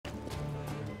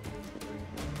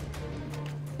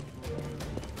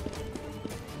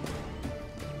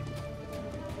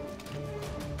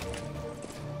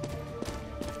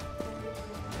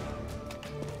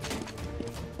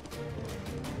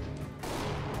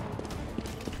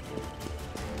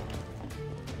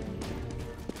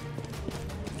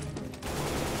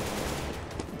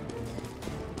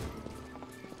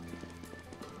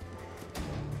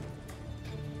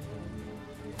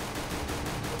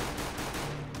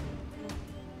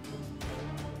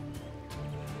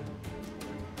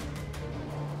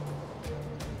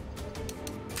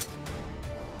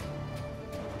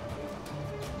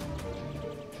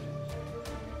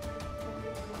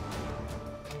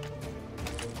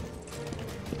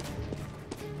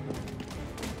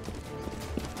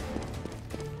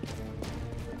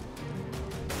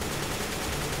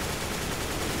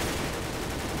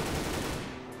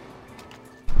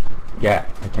Yeah,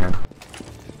 I can.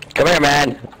 Come here,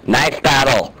 man. Nice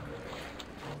battle.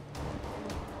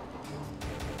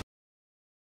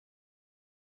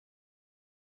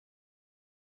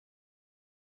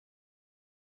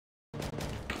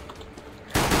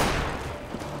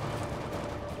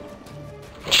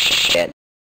 Shit.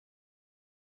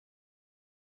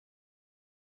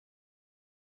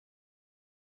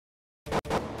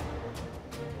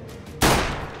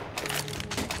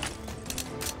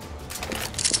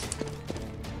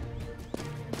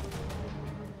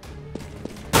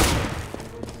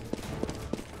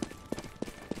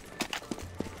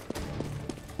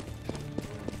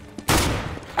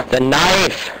 The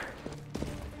knife!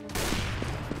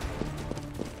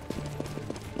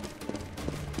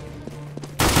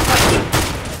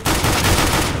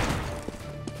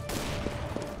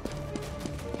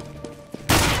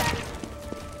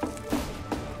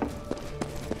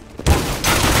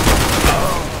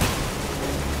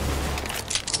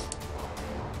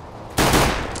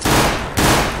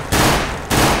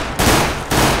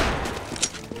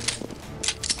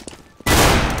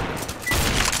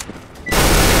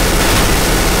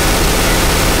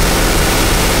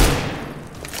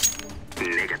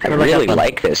 I really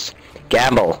like this.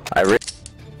 Gamble.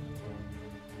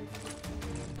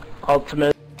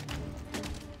 Ultimate.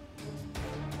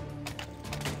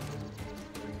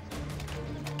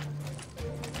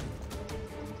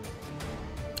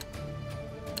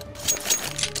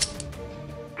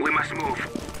 We must move.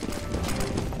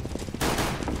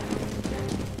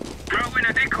 Throw in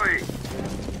a decoy.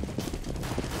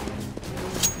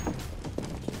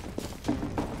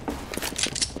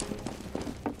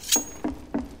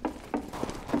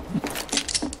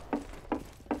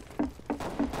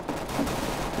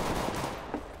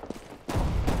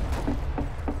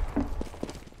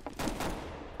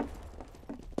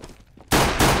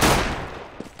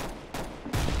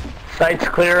 Site's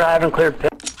clear. I haven't cleared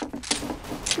pit.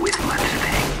 With much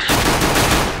thanks.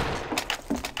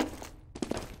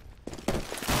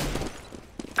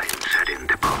 I am setting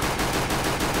the bomb.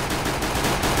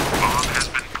 Bomb has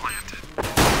been planted.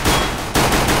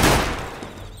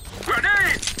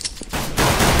 Grenade!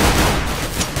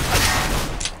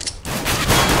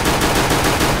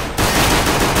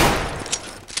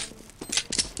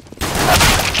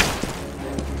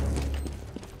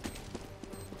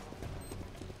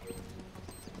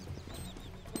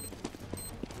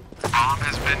 Bomb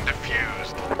has been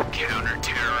defused.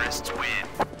 Counter-terrorists win.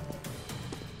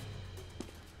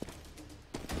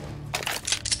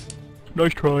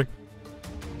 Nice try.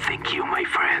 Thank you, my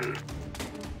friend.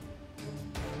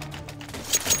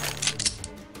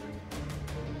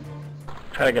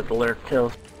 Try to get the lyric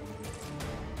kills.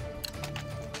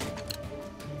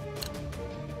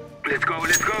 Let's go,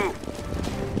 let's go!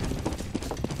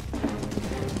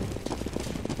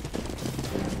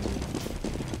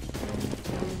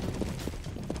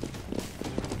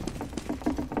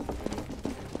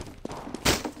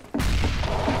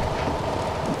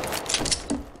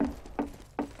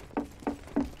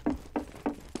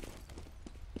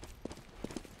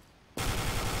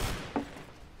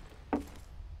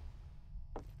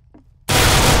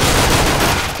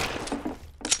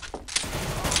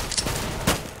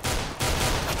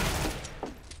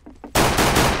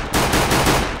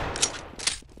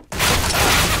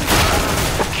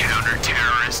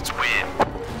 Counter-terrorists win.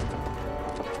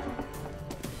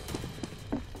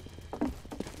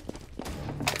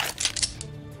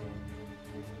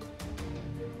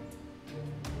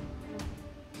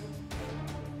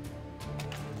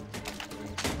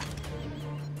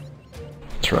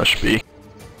 Let's rush B.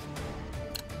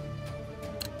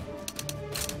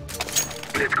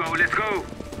 Let's go, let's go!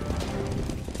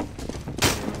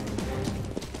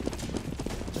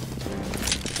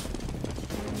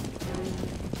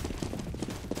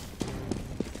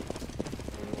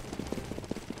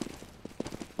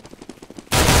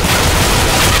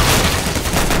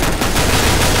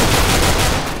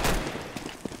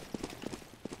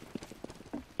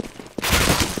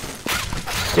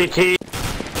 CT.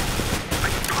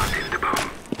 Planting the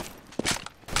bomb.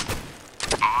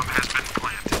 Bomb has been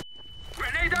planted.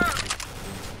 Grenade out!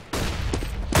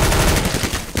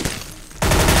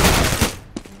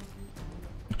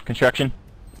 Construction.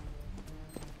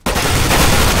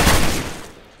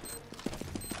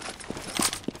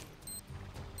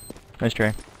 Nice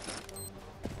try.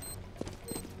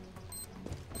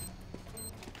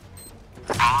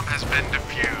 Bomb has been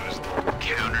defused.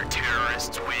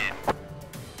 Counter-terrorists win.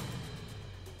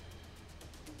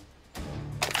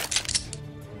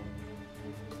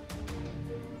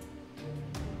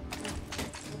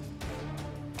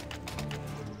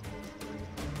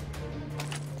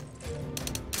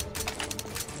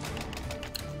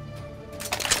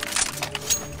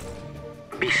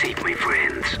 Be safe, my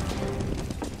friends.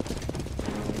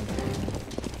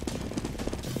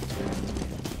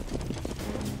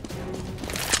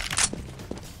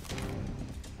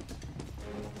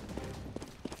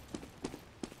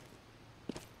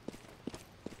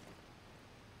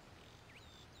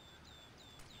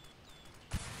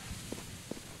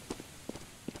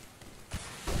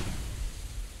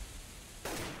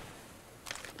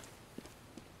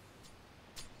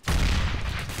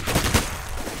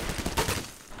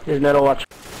 He's middle, watch.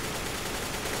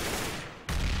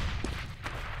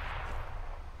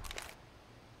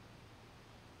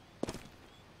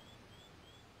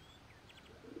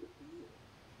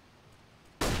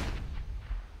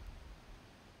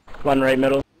 One right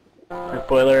middle. Right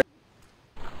boiler.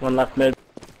 One left mid.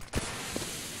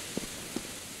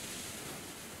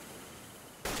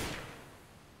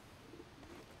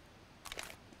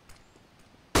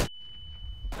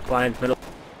 Blind middle.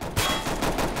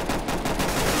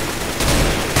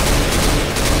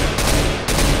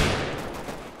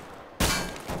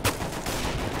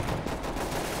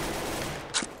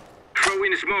 Throw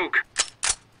in smoke.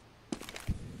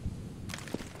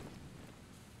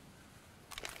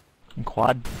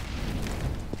 Quad.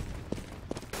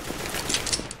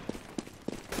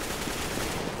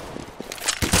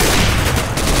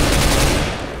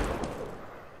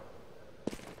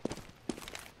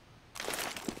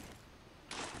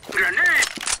 Grenade!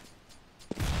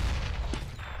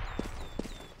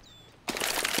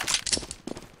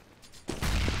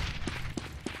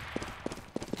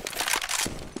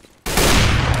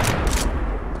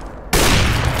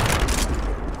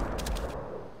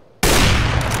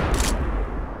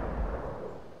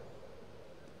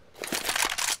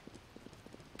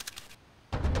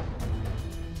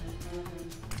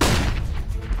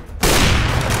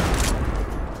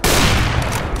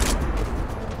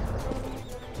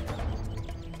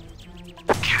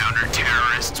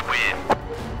 Counter-terrorists win.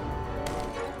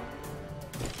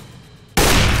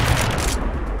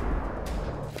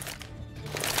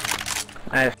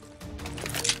 Nice.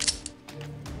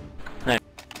 Nice.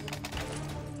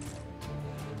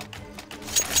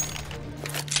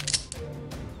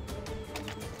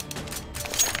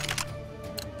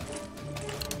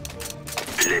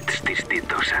 Let's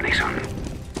distintos, Allison.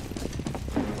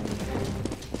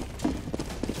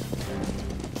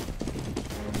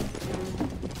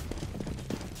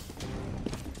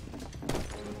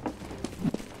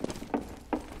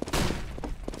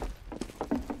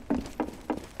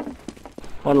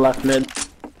 One left mid.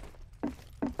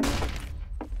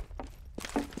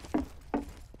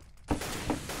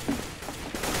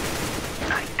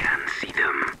 I can see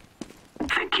them.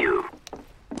 Thank you.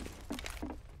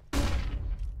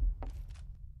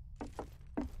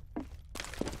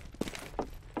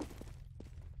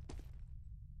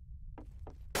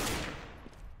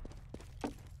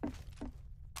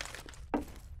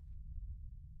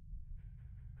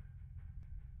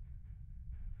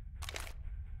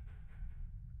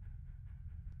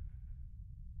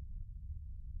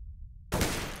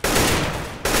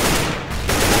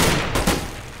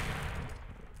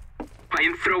 I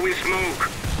am throwing smoke.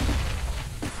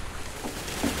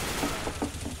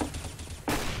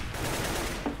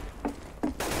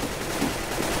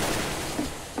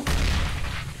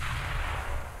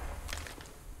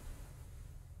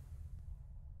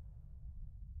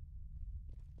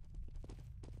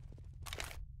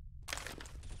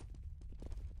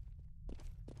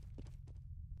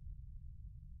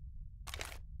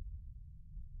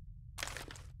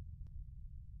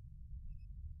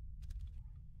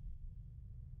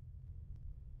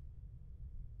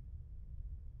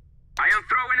 I am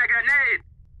throwing a grenade.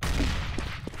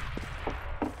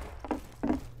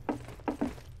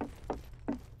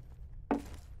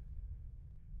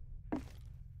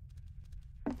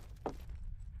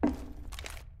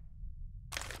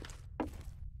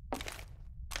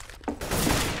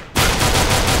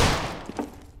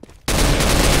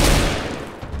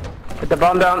 Put the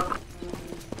bomb down.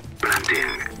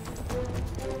 Planting.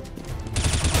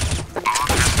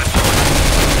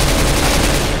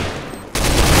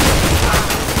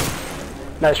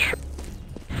 Nice try.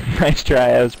 Nice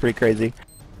try, that was pretty crazy.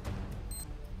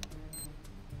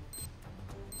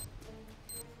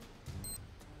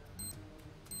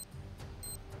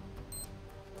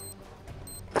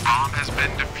 Bomb has been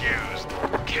defused.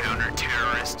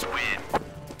 Counter-terrorists win.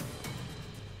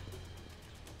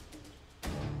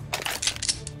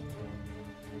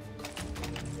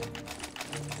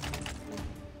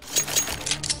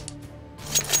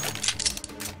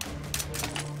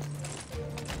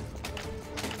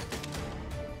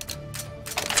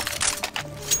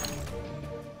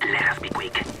 Let us be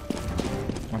quick.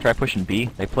 Try pushing B.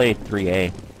 They play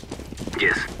 3A.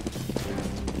 Yes.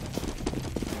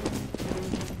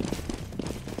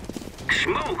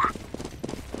 Smoke!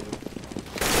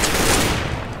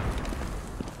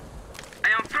 I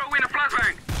am throwing a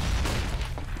flashbang!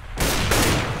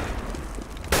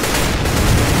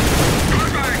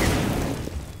 Flashbang!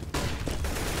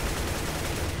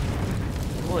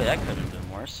 Boy, that could have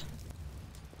been worse.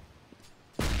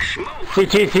 Smoke!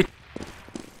 CT.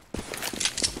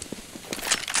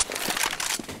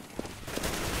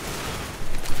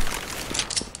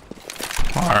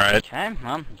 Alright. Okay,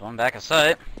 well, there's one back of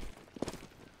sight.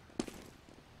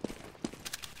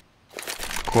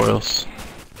 Coils.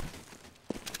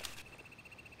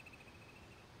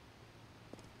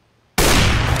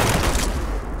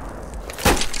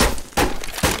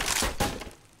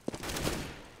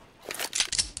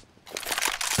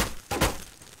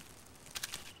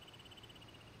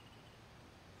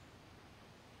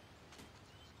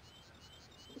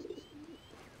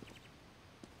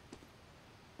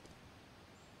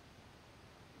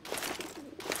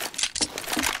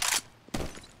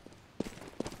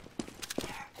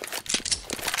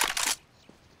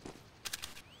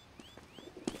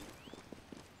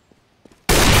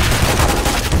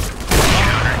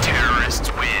 Counter-terrorists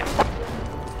win.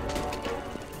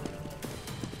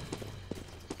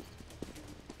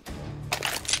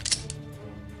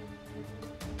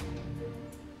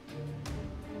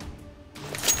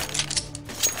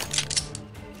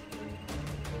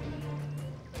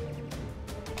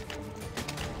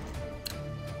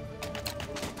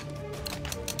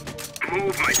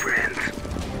 Move, my friends.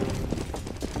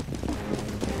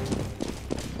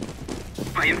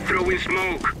 I am throwing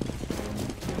smoke.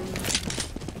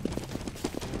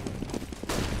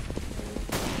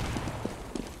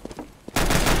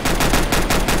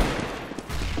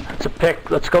 It's a pick.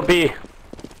 Let's go B.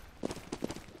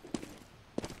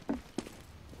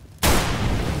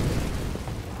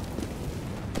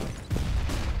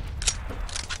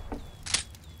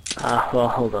 Well,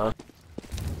 hold on.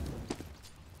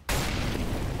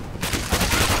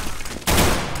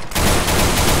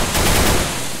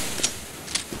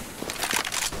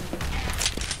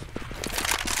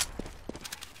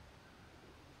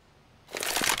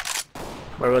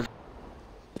 Where was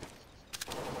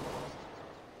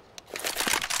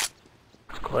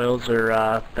coils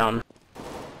are down.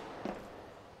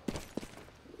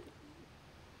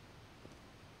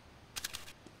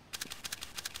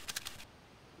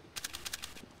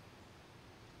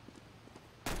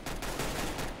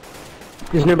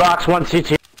 His new box, 1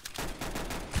 CT.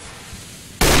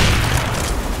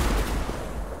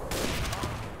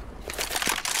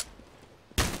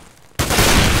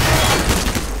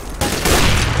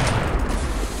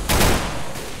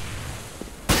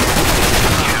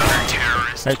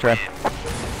 Counter-terrorists Nice try. win.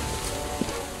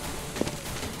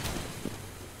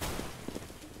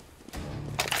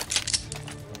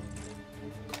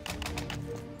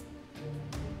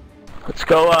 Let's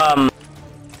go,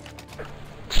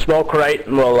 smoke right,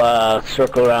 and we'll,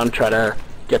 circle around, try to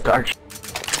get to Arch.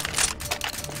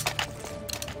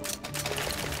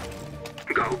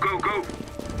 Go, go, go.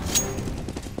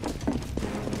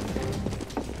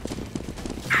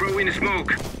 Throw in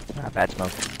smoke. Bad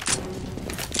smoke.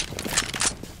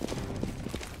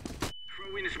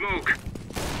 Throw in smoke.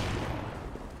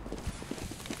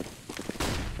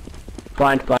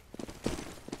 Blind.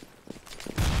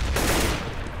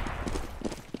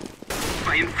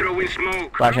 I am throwing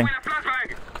smoke. Flashing. Throw in a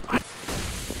flashbang.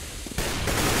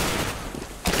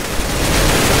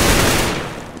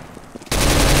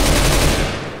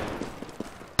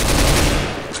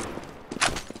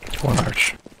 One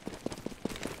arch.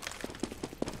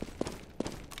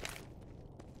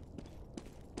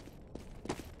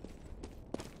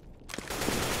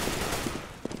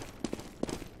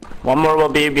 One more will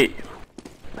be B.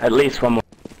 At least one more.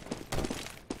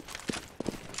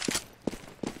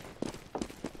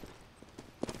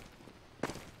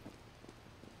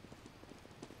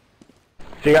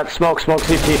 If you got smoke CT.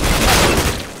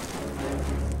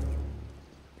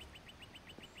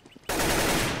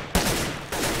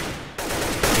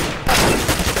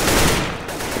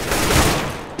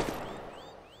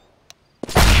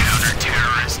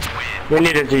 Counter-terrorists win. We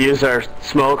needed to use our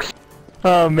smokes.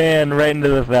 Oh man, right into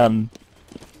the fountain.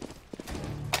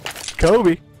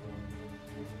 Kobe.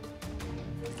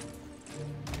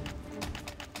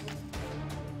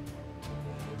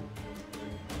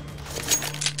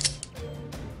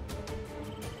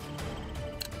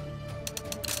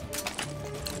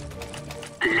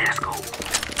 Let's go.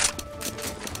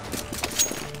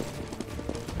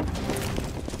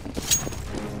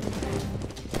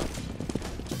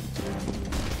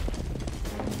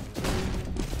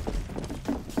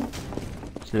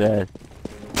 to the...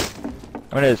 I'm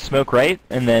gonna smoke right,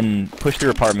 and then push through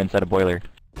apartments at a boiler.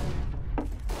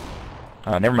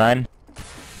 Oh, never mind.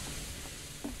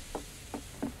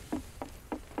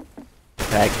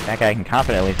 That guy can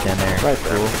confidently stand there. Right,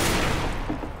 Cool.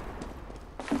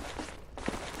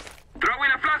 Throw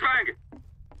in a flashbang.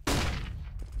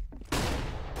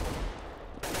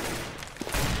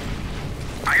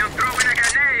 I am throwing a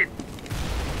grenade.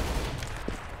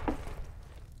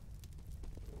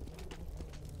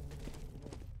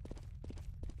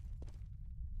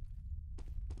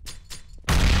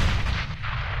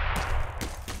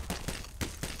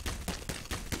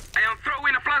 I am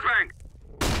throwing a flashbang.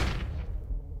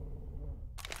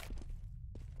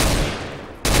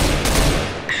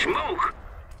 Smoke!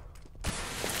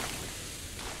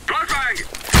 Flashbang!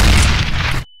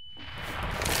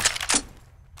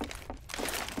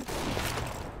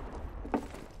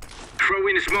 Throw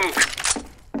in smoke.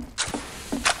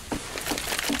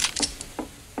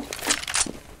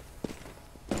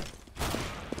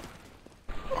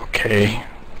 Okay.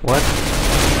 What?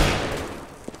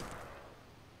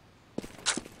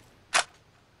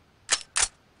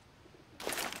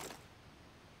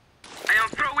 I am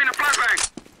throwing a flashbang.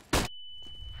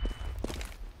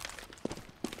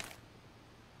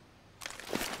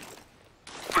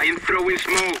 I am throwing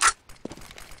smoke.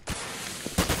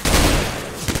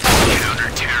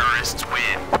 Counter-terrorists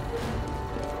win.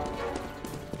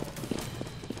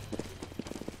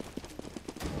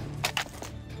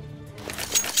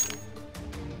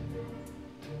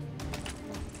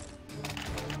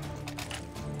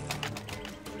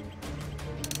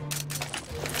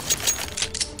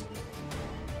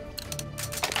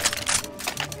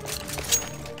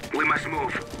 We must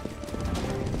move.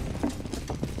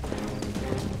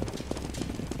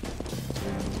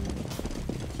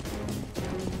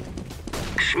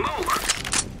 Smoke!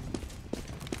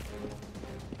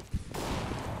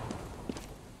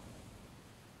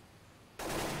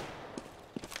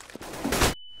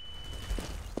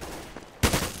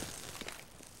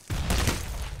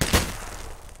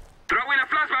 Throw in a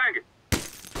flashbang!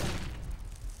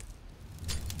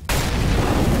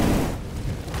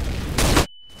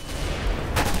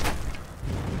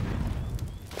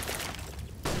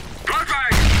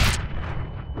 Flashbang!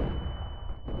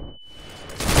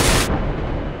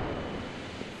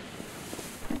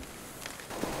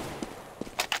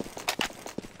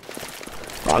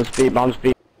 Bombs beat, bombs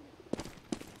beat.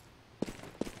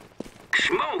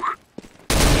 Smoke!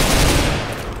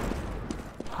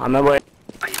 On my way.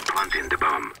 I am planting the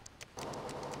bomb.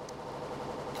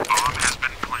 Bomb has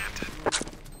been planted.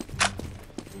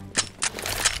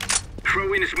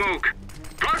 Throw in smoke.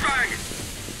 Flashbang!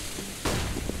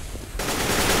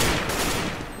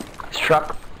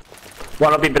 Struck.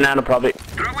 One will be banana probably.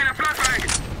 Throw in a flashbang!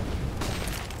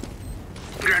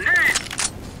 Grenade!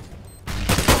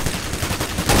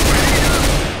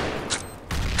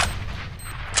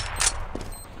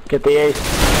 Get the ace.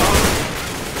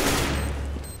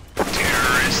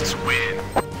 Terrorists win.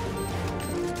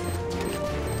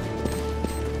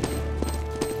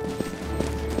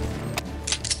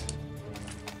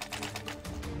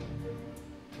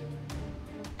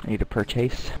 I need to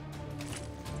purchase.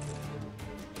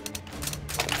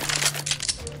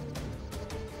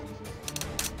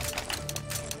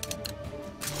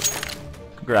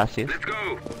 Gracias. Let's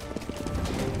go!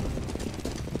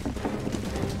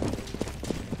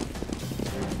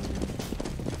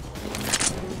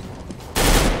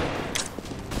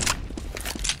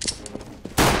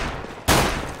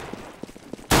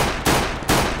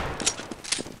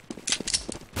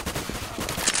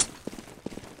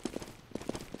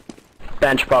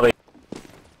 Bench probably.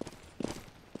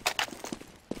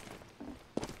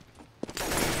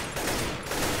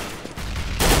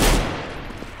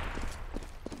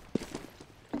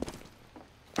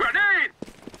 Grenade!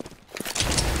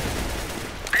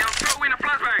 I am throwing a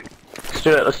flashbang! Let's do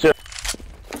it, let's do it.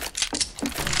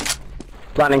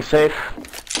 Planning safe.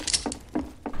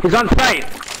 He's on site!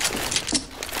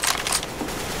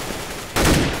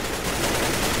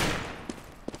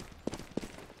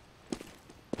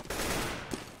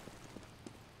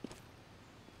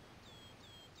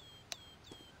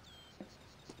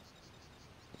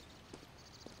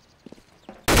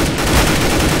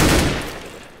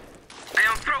 I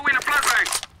am throwing a flashbang!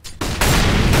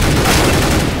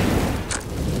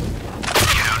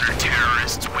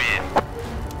 Counter-terrorists win.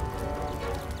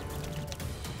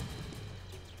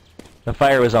 The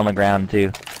fire was on the ground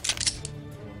too.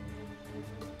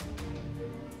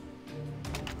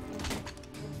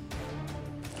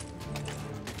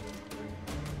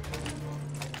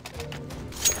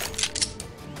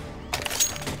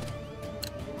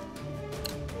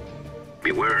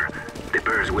 beware. The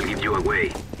bears will give you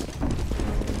away.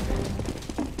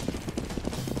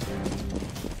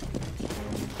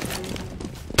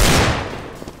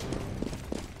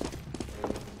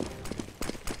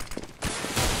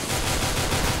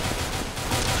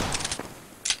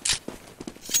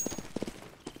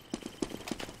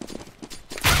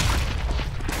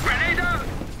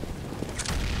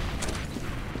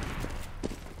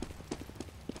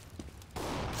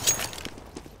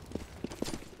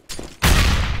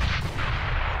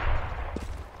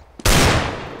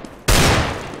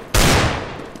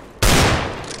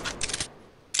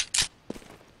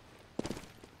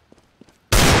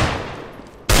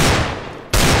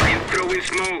 Throwing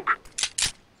smoke.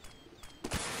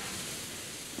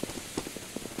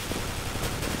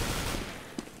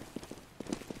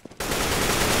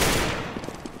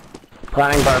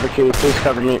 Planning barbecue, please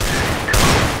cover me.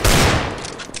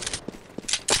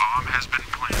 Bomb has been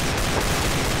planted.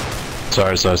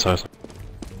 Sorry.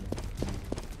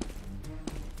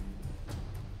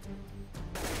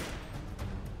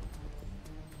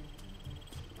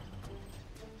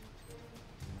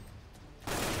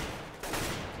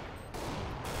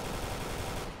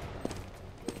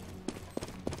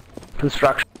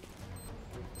 Construction.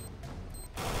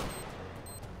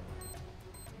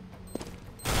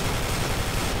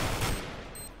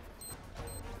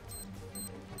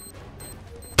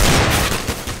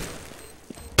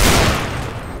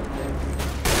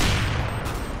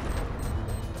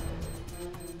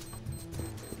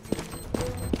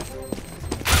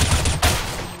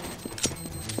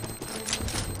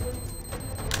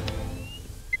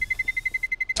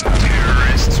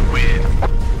 Terrorists win.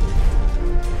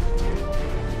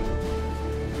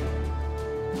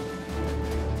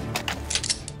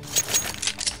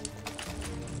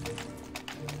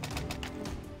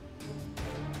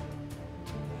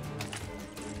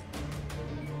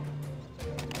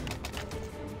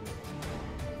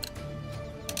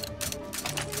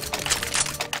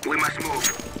 We must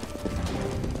move.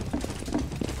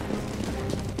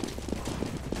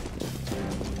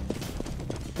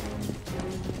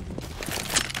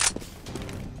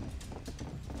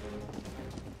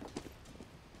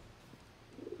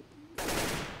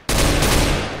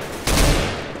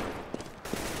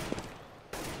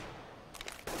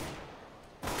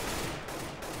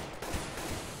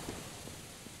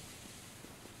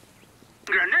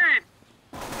 Grenade!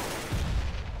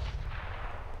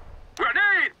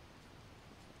 Grenade!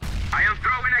 I am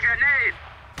throwing a grenade!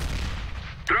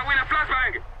 Throwing a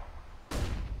flashbang!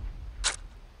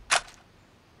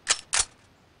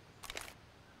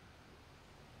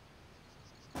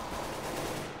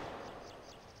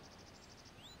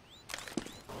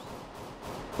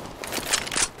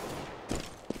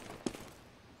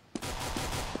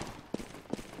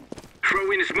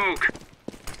 Throwing smoke!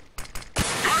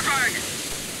 Flashbang!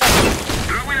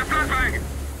 Throwing a flashbang!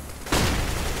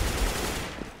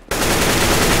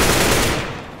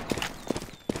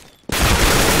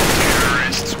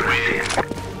 Terrorists win.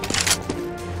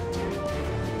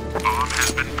 Bomb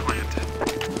has been planted.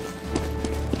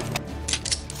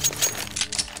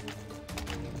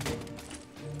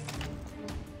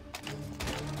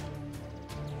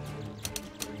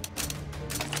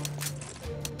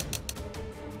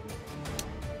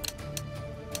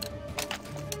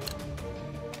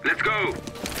 Let's go!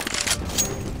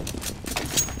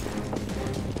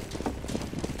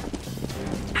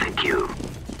 Thank you.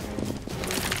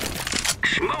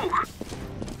 Smoke!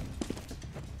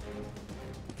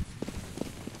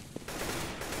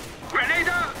 Grenade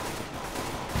out!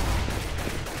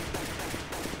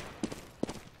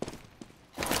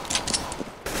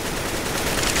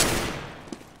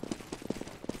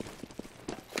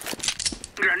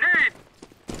 Grenade!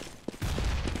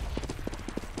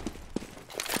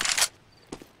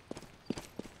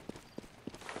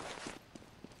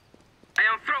 I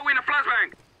am throwing a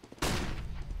flashbang!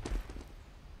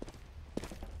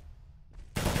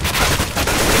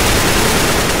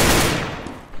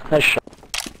 Nice shot.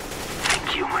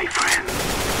 Thank you, my friend.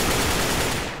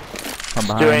 I'm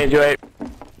Do behind. it.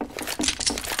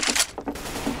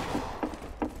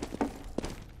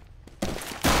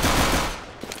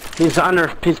 He's under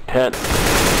his pit.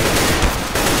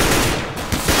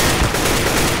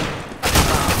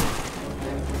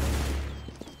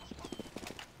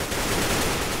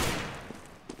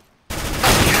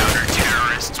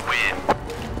 Counter-terrorists win.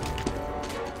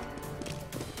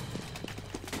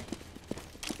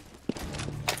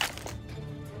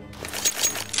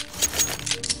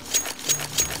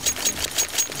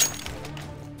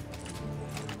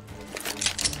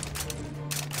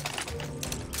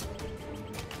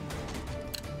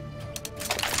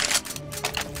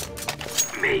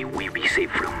 May we be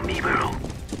saved from evil.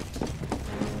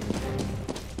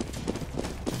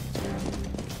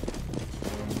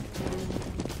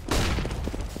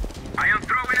 I am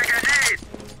throwing a grenade!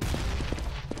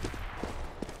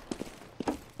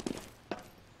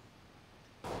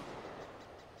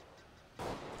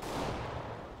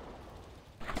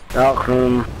 Dark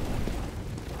room.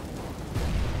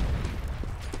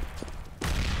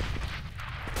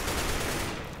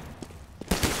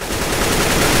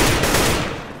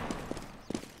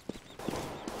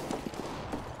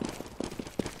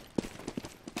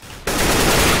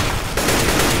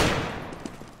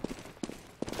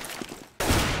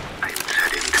 I'm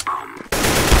setting the bomb.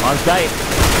 On site.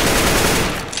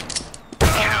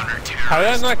 How did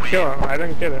I not kill him? I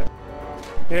didn't get it.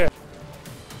 Yeah.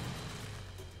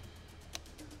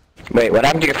 Wait, what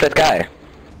happened to your fifth guy?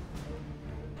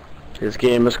 His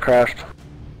game has crashed.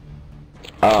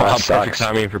 Oh, Wow, that perfect sucks.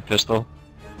 timing for pistol.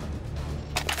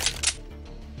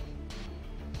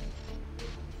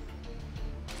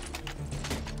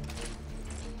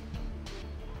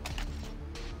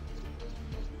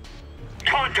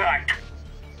 Contact!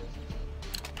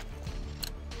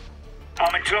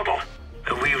 I'm in trouble.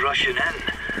 Are we rushing in?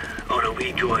 Or are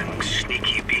we going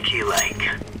sneaky beaky like?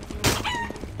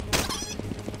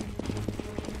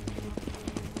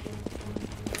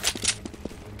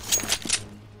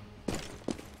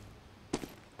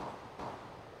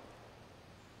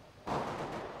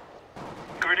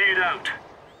 Grenade out.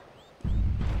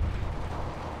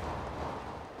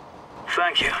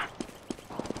 Thank you.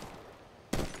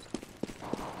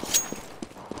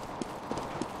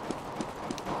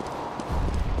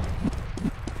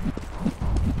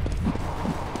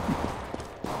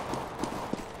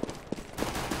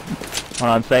 One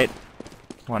on site.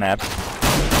 One abs.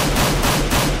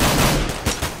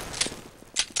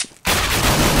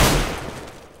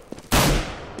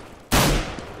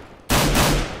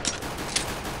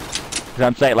 He's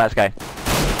on site, last guy.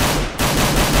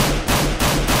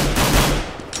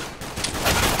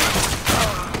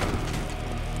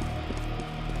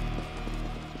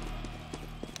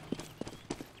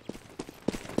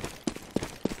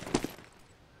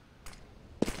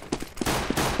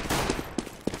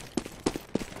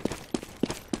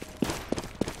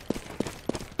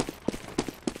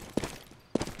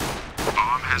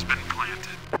 Bomb has been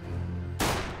planted.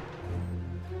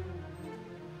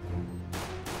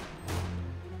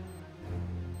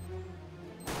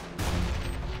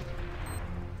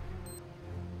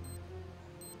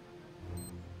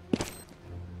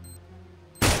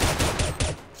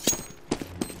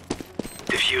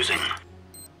 Diffusing.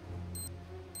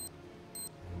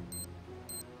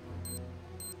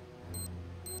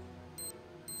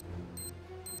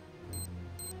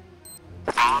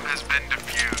 Bomb has been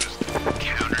defused.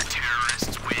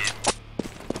 Counter-terrorists win.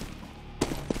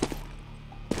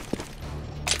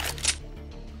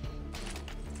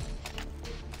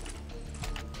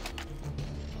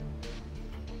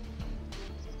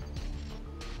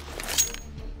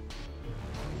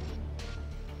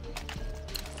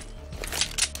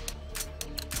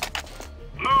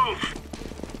 Move!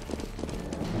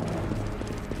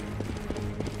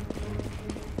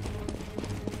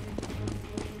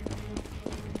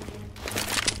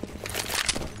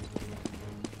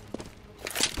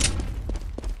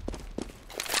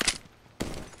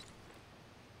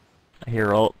 I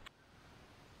hear ult.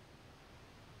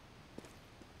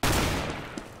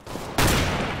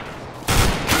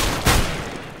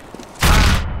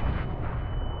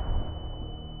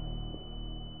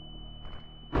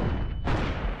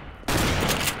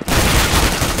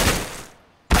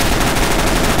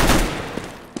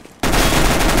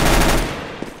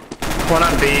 One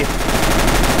on B.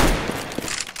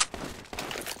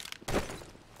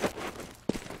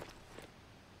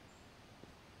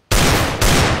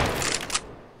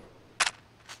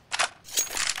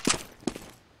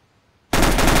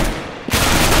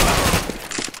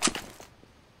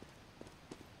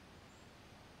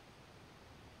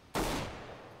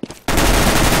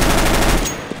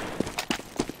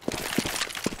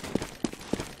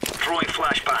 Throwing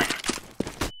flashbang.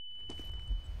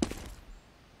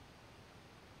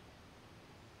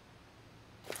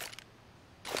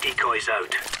 Decoys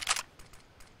out.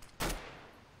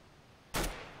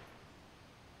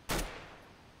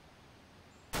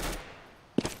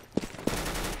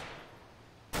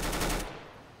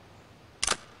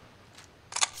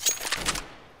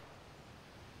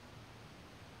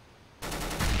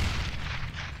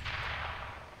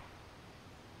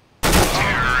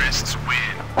 Terrorists win.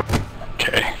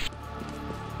 Okay.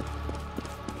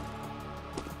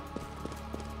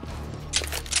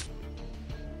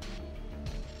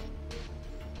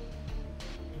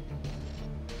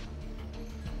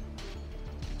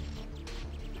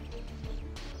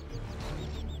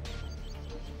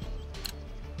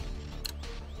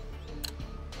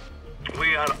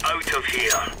 are out of here.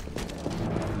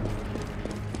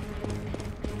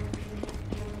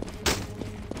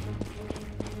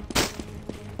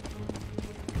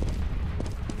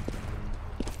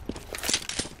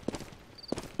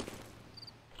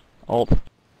 Alt.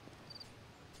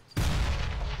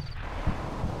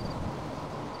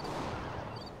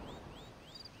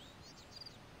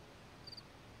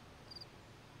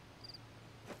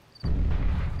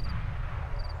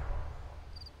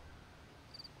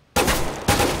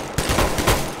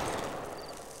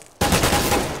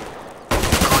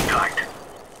 Contact.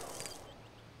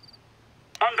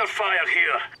 Under fire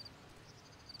here.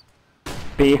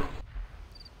 B.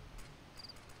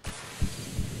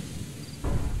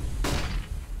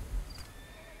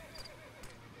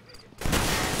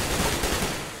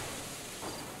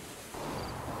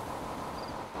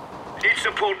 Need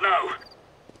support now.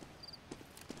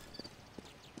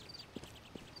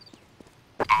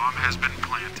 Bomb has been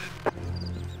planted.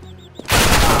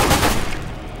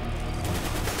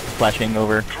 Flashing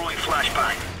over. Throwing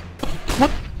flashbang.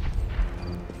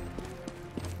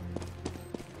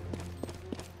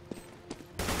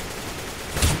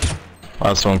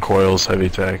 Last one coils, heavy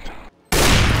tagged.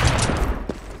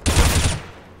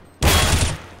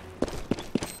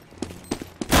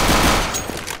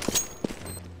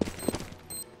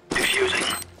 Diffusing.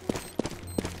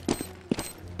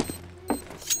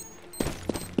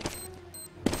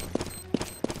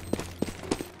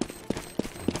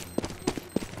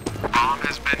 Bomb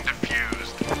has been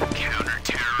defused.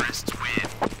 Counter-terrorists win.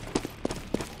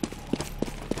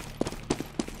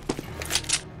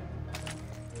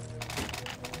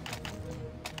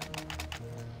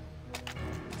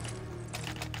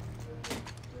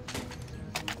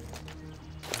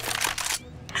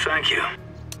 Thank you.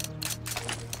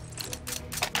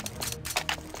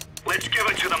 Let's give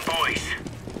it to them, boys.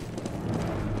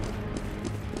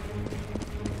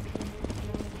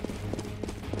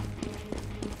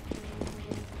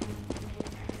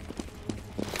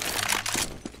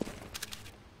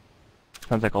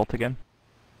 Sounds like alt again.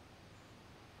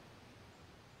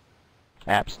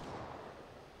 Apps.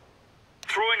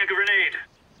 Throwing a grenade.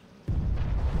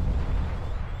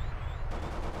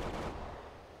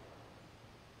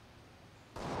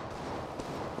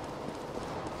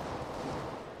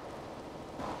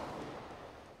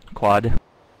 Quad.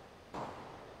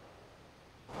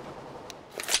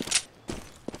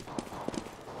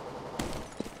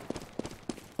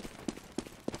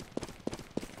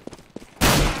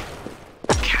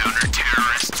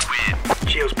 Counter-terrorists win.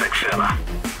 Cheers, big fella.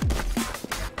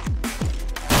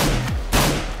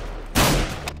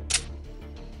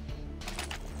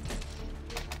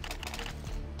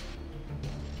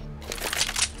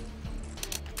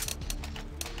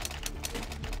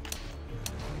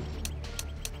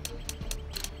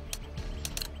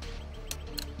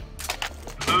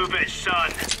 Move it,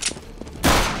 son.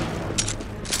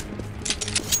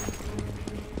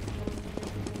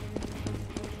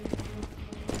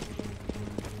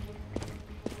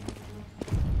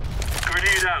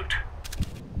 Grenade out.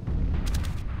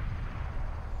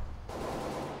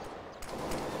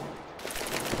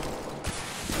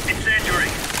 Incendiary.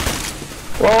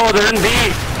 Whoa, they're in B.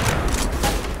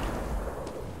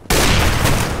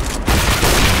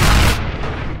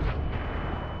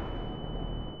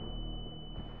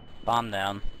 Bomb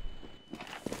down.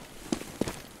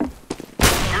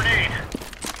 Grenade.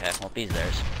 Okay, well, B's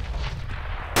theirs.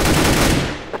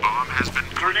 Bomb has been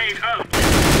Grenade out.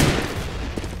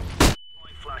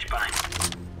 Throwing flashbang.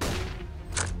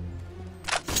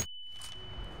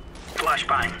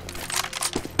 Flashbang.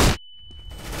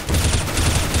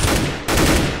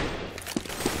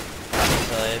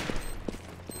 Side.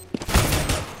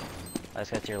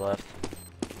 Last guy to your left.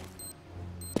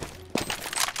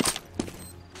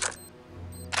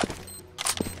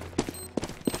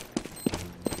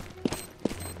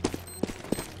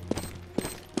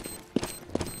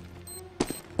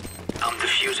 I'm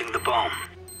defusing the bomb.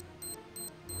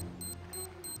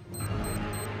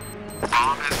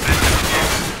 Bomb has been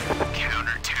defused.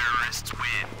 Counter-terrorists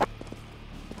win.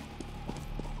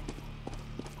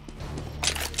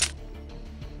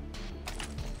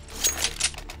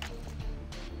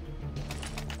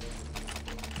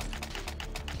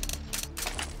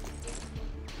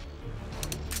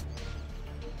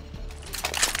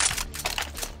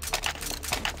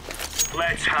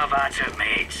 Let's have at it,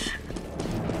 mates.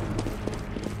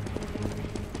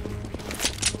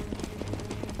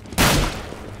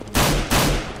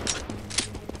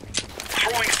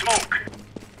 Throwing smoke.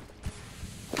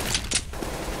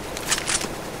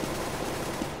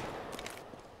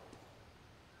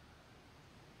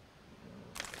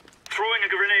 Throwing a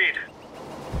grenade.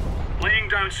 Laying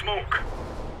down smoke.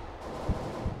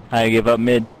 I give up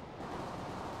mid.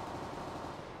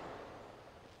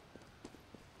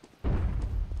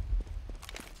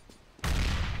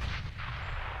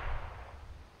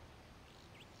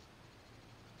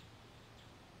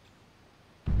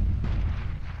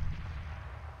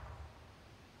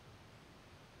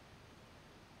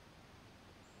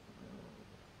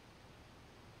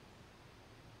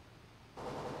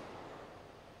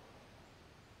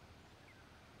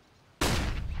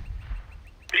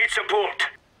 Need support.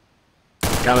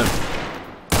 Coming.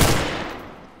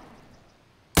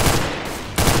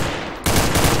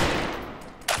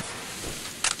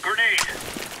 Grenade.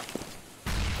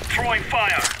 Throwing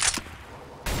fire.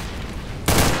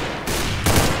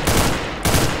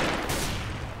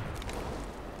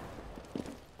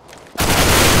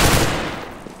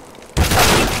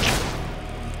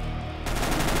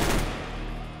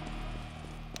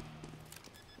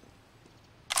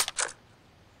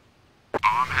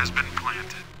 Bomb has been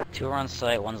planted. 2 are on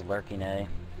site, 1's lurking A.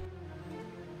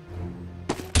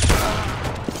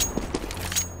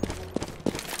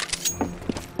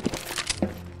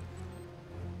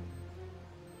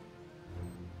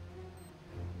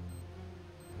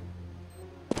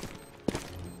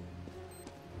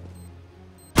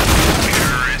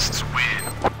 Terrorists win.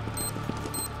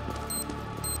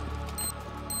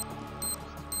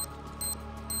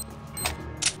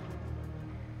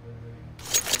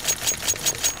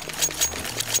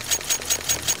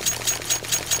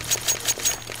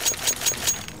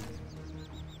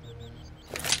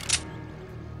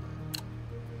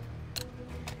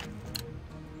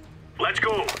 Let's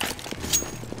go.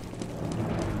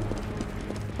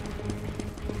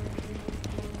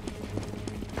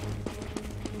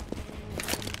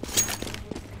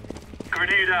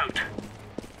 Grenade out.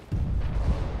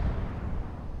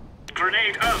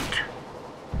 Grenade out.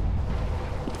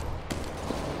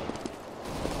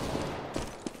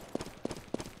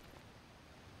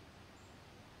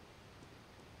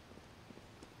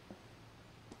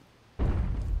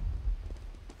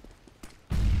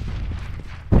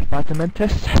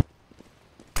 Apartamentos.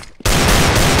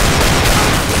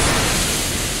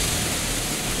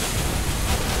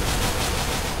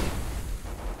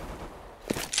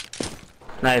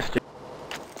 Nice, dude.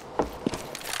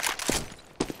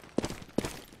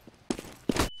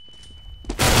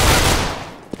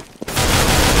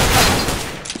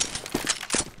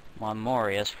 One more,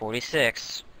 he has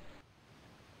 46.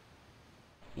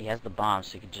 He has the bomb,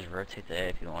 so you can just rotate the A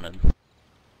if you wanted.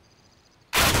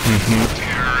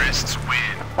 Terrorists win.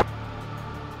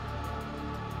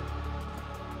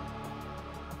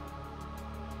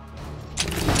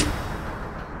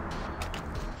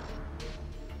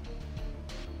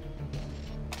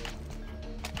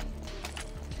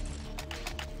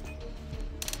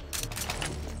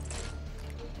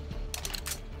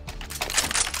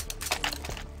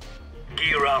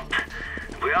 Gear up.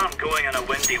 We aren't going on a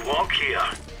windy walk here.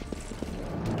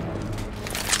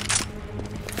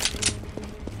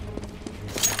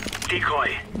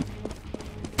 Decoy.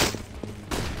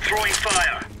 Throwing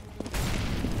fire.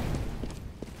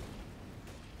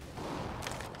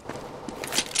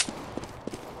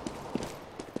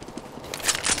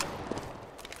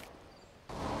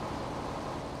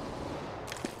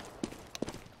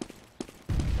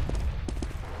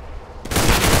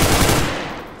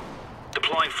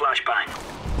 Deploying flashbang.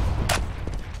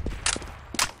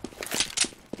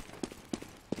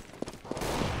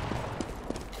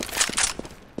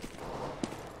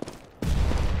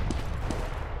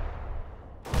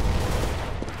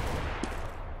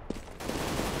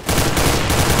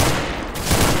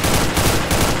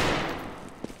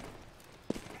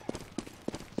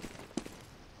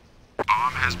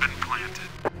 Bomb has been planted.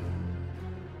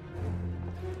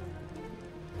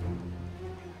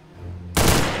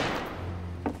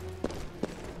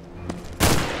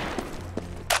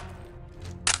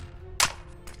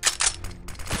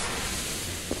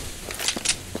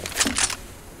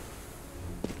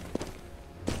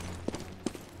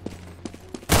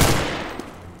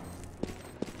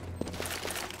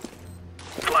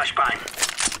 Flashbang.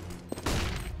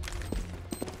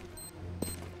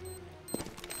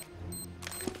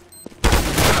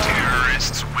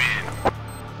 Terrorists win.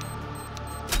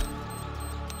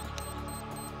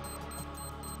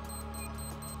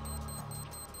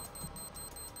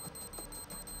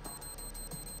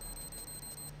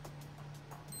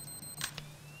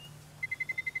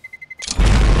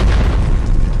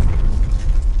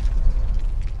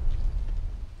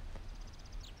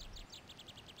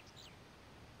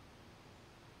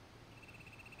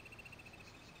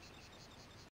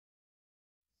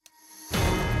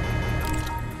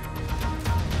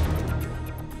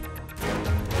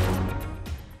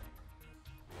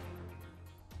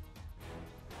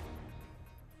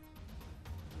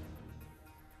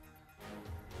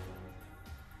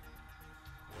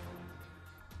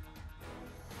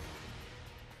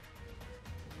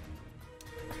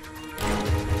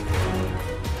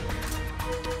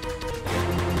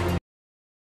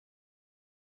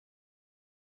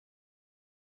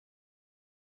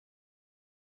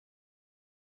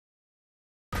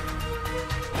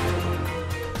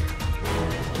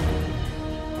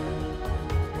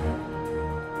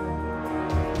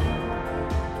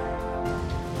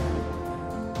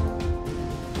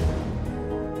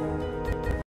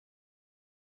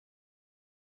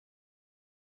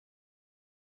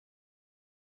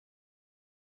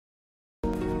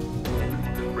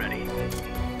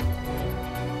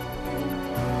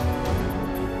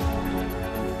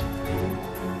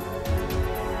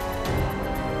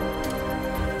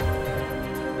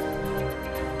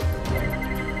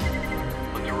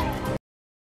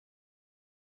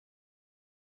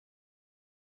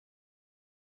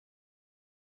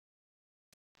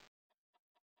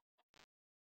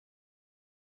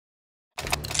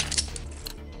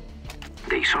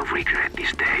 I shall regret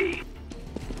this day.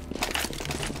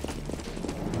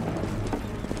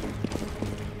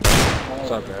 What's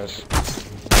up, guys?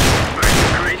 Are you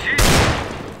crazy?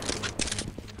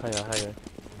 Hiya, hiya.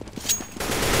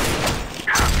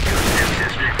 Have your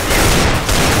senses left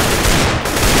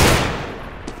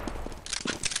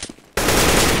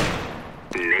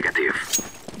you? Negative.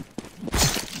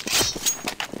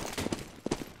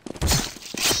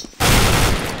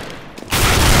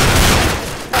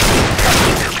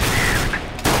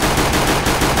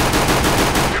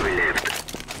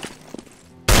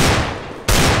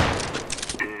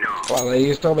 Well,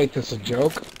 you still make this a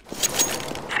joke?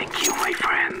 Thank you, my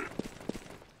friend.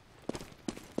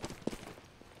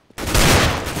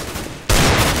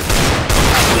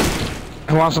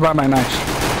 Who wants to buy my knife?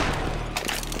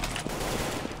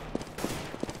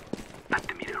 At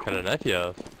the middle. What kind of knife you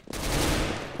have?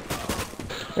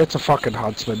 It's a fucking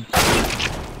Huntsman.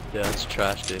 Yeah, it's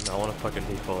trash, dude. I want a fucking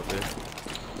default, dude.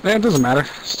 Yeah, it doesn't matter.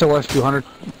 Still worth 200.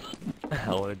 I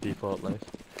want a default knife.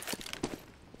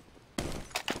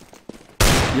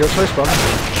 Your choice, brother.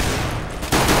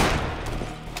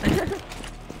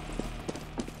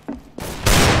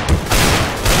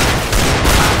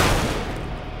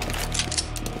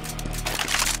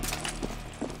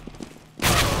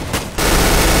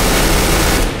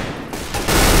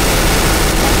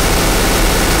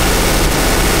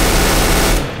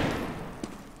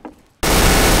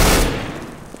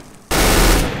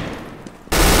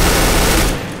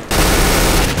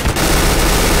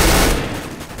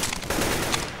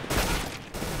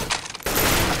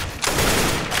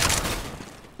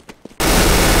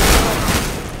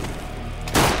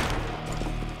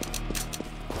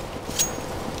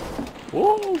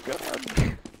 Oh god.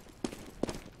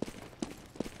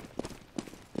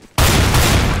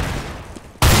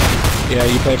 Yeah,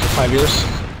 you played for 5 years?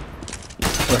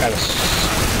 Or had us?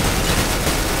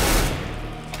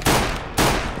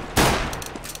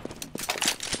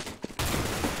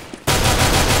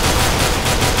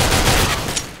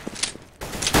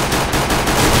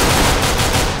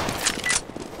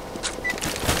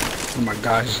 Oh my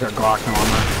god, I just got Glock on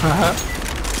there.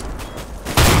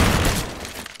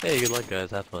 Hey, good luck,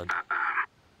 guys. Have fun.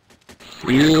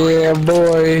 Yeah,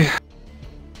 boy.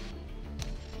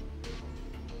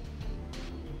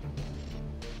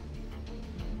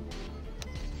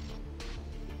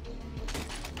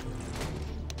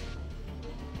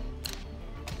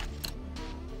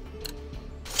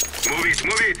 Move it,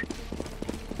 move it!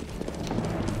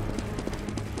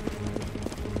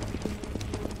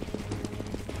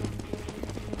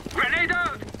 Grenade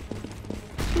out!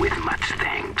 With much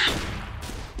thanks.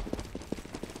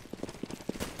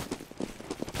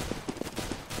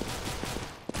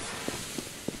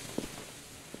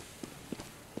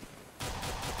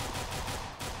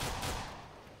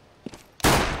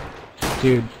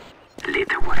 Dude, Lead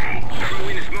the way. Throw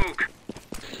in smoke.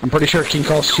 I'm pretty sure King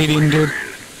Cole's cheating, dude.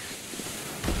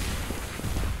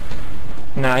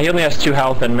 Nah, he only has 2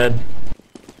 health in mid.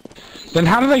 Then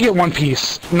how did I get one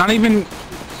piece? Not even,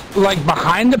 like,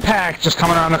 behind the pack, just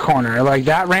coming around the corner. Like,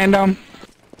 that random?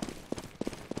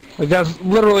 Like, that's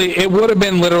literally, it would have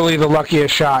been literally the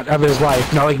luckiest shot of his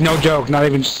life. No, like, no joke, not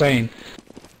even just saying.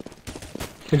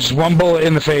 It's just one bullet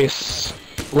in the face.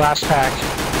 Last pack.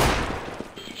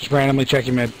 Just randomly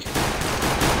checking mid.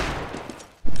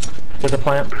 There's a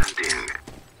plant. Planting.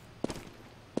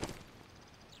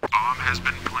 Bomb has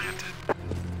been planted.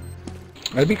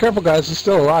 I'd be careful, guys. He's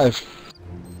still alive.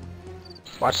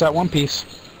 Watch that one piece.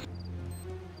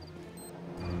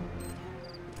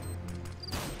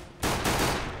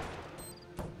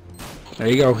 There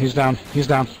you go. He's down. He's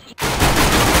down.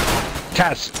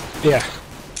 Cats. Yeah.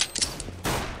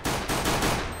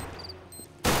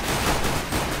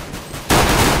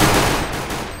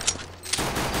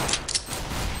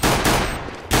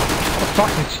 What the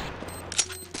fuck is...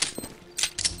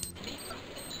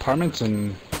 Apartments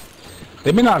and...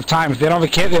 They may not have time. If they don't have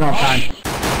a kid, they don't have time.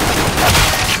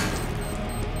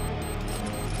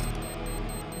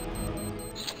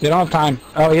 They don't have time.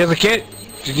 Oh, he has a kit.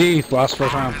 GG. Lost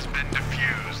first round. Has been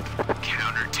defused.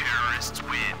 Counter-terrorists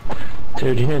win.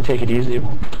 Dude, you need to take it easy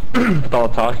with all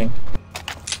the talking.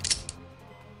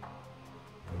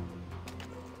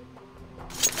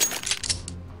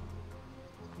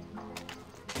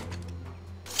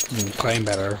 Playing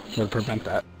better would prevent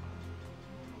that.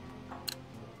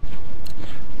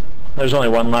 There's only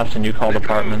one left and you called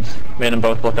apartments. Made them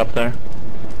both look up there.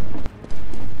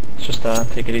 Just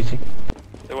take it easy.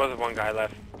 There was one guy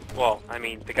left. Well, I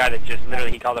mean, the guy that just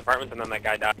literally he called apartments and then that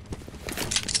guy died.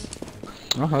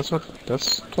 Oh, that's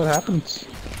what happens.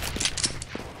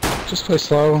 Just play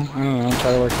slow. I don't know.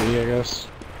 Try to work the E, I guess.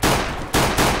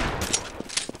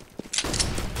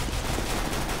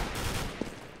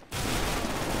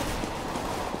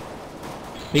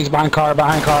 He's behind car,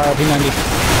 P90.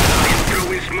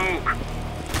 Throwing smoke.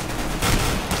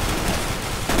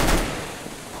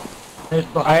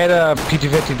 I had a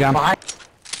PT-50 down behind.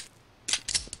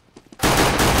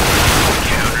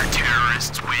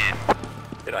 Counter-terrorists win.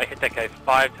 Dude, I hit that guy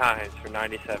 5 times for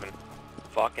 97.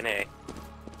 Fucking A. I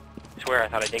swear I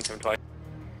thought I dinked him twice.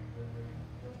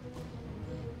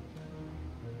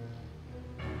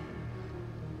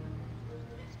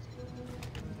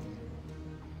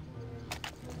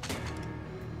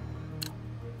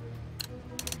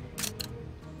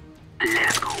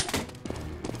 Let's go.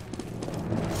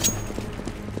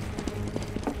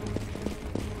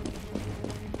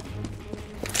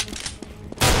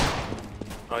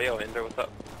 Oh, yo, Ender, what's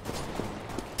up?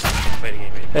 Play the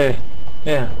game, mate. Hey.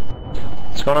 Yeah.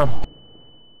 What's going on?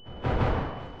 Not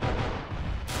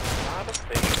a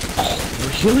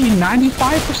thing. Really?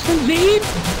 95% lead?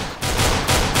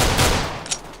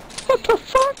 What the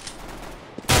fuck?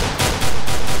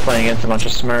 Playing against a bunch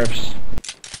of Smurfs.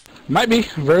 Might be.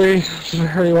 Very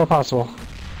well possible.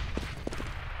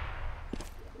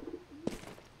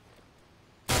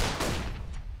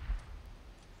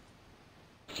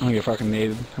 I'm gonna get fucking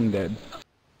naded. I'm dead.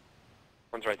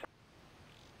 One's right.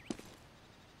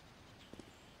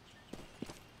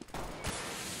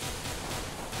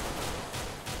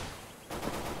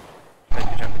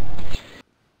 Thank you, Jim.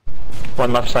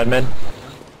 One left side mid.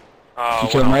 Oh, You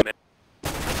killed him, one right? mid.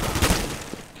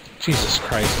 Jesus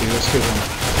Christ, dude. Let's get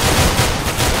one.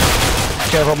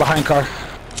 Careful behind car.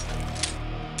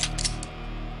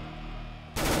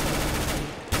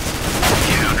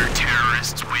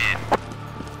 Counter-terrorists win.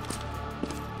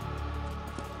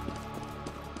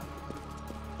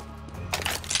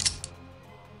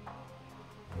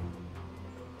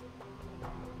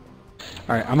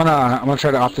 Alright, I'm gonna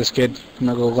try to off this kid. I'm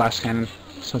gonna go glass cannon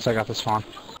since I got this spawn.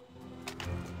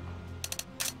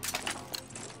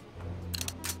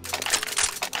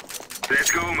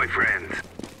 Let's go, my friends.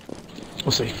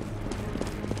 We'll see.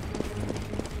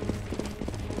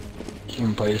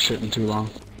 Haven't played this shit in too long.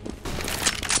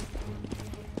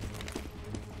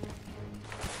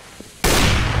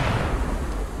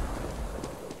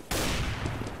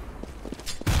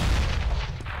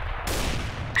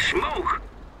 Smoke.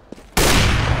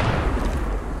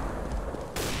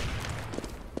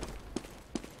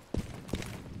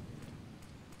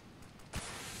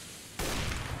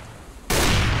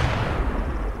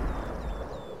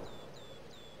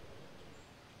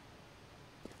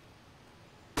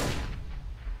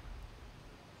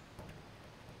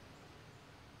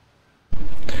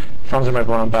 Sounds like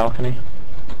my on balcony.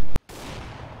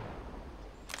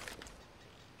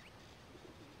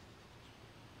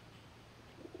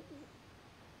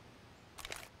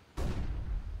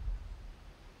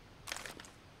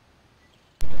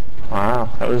 Wow,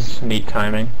 that was neat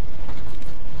timing.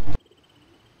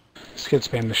 This kid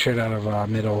spammed the shit out of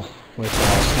middle with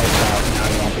smokes out, and now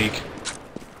he won't peek.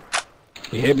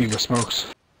 He hit me with smokes.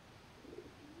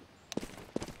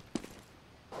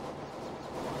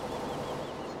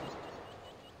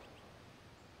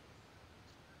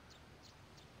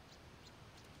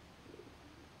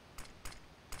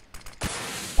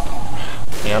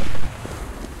 Yep.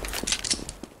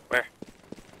 Where?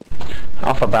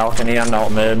 Off a balcony on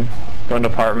alt mid. Going to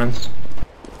apartments.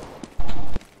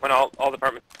 One all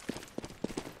departments.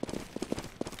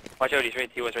 Watch out, he's right.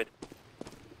 He was right.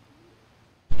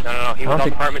 No. He I was don't all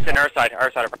think- departments in our side of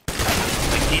apartment.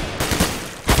 Like, he,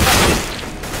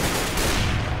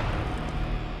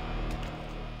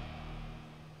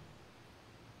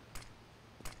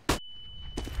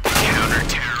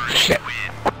 Counter-terrorists Shit.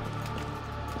 win.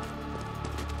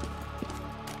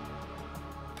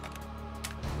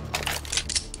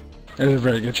 There's a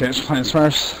very good chance of playing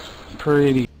Smurfs.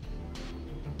 Pretty.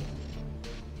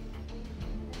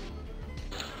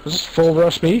 Was this full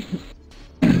rush B?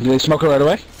 Did they smoke it right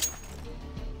away?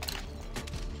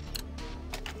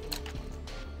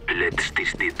 Let's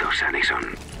distintos,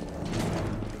 Anison.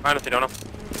 honestly don't know.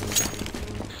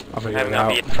 I'll figure Having it not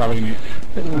out. beat. Probably need.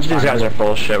 These guys are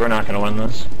full of shit. We're not gonna win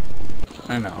this.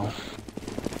 I know.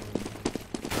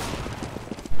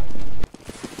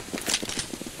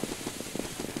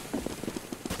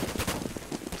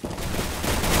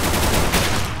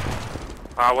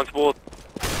 One's spooled.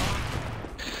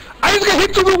 I just got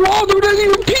hit through the wall, dude. I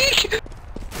didn't even peek.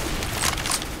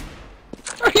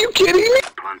 Are you kidding me?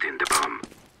 Planting the bomb.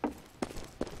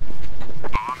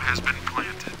 Bomb has been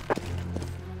planted.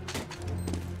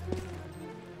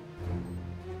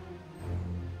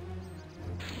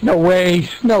 No way.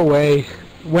 No way.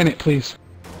 Win it, please.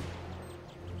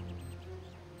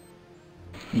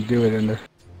 You do it, Ender.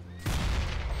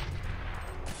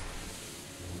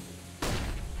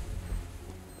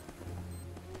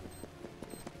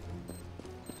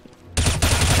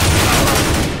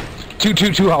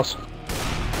 Two house.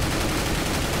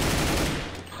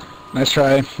 Nice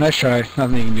try. Nice try.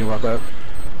 Nothing you can do about that.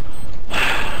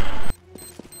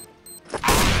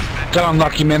 Got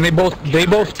unlucky, man. They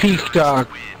both peaked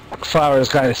flowers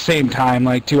guy at the same time,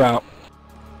 like 2 out.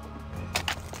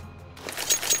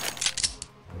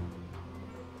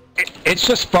 It's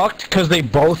just fucked because they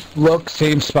both look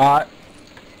same spot.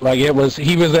 Like he was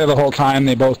there the whole time.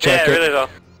 They both checked Yeah, it. really though.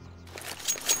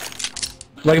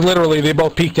 Like literally, they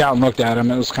both peeked out and looked at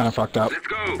him. It was kind of fucked up. Let's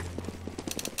go.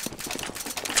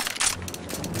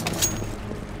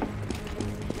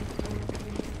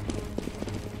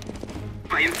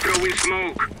 I am throwing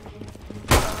smoke.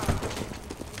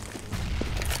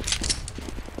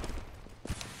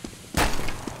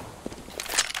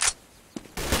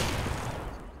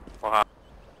 Wow.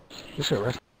 You sure,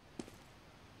 right?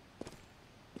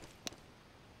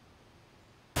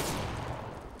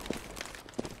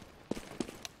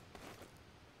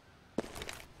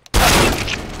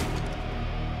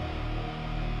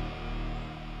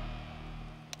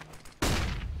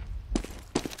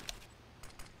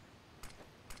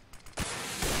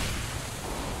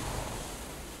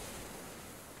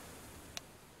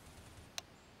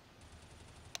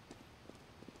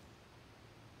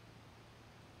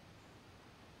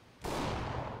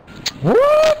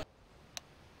 What?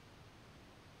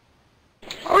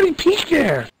 Already peeked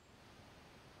there.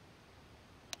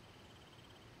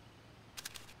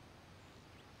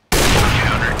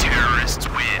 Counter-terrorists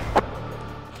win.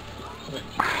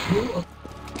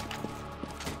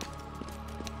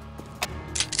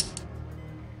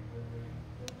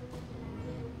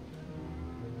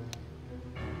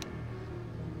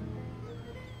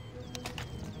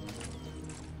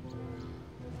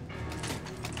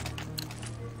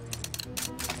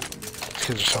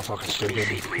 These kids are so fucking stupid.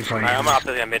 Alright, I'm off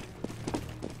to the mid.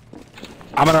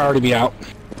 I'm gonna already be out.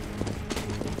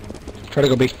 Try to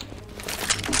go B. Here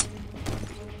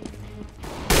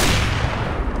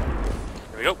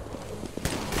we go.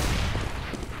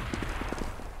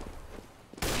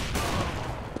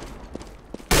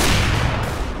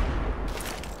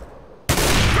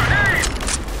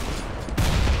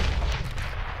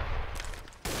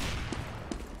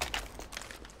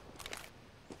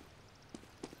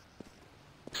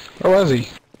 Where was he?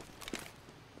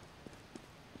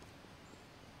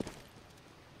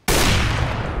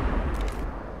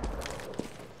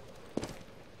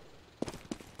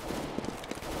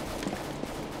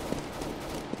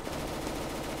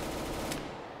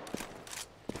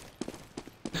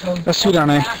 Let's shoot on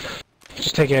A.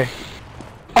 Just take A.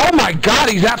 Oh my god,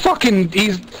 he's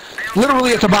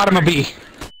literally at the bottom of B.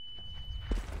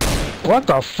 What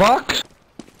the fuck?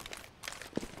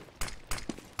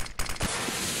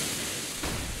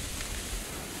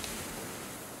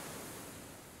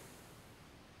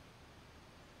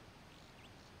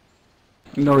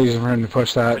 No reason for him to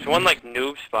push that. There's one like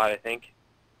noob spot, I think.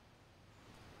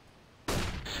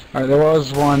 Alright, there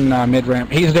was one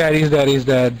mid-ramp. He's dead, he's dead, he's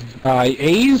dead.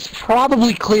 A's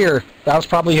probably clear. That was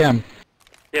probably him.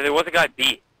 Yeah, there was a guy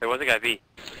B. There was a guy B.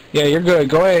 Yeah, you're good.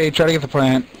 Go A, try to get the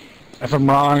plant. If I'm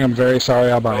wrong, I'm very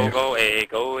sorry, I'll buy you. Go A,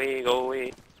 go A, go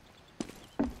A.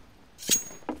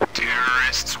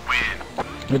 Terrorists win.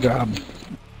 Good job.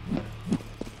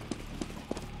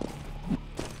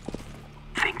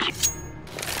 Thank you.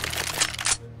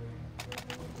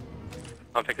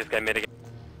 I'll pick this guy mid again.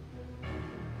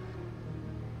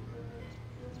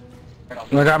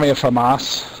 They got me a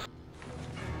FAMAS.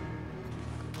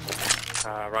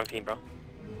 Wrong team, bro.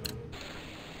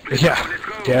 Yeah,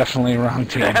 definitely wrong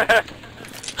team.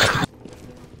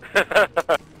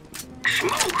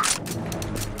 Smoke.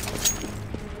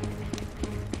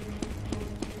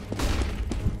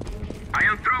 I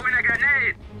am throwing a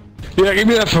grenade. Yeah, give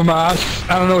me that FAMAS.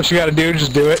 I don't know what you gotta do,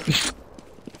 just do it.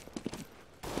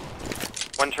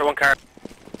 One for one car.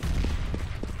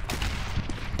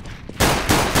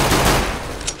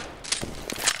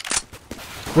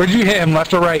 Where'd you hit him?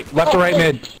 Left or right? Left or right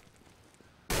mid?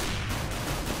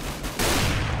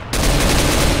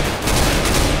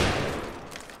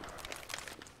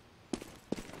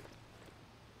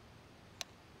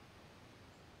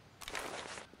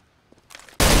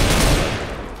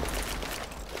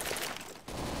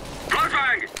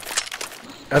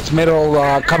 That's middle,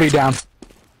 cubby down.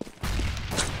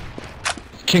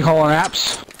 King hole and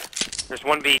apps. There's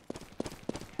one B.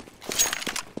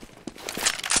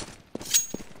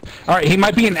 Alright, he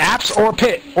might be in apps or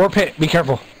pit. Or pit. Be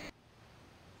careful.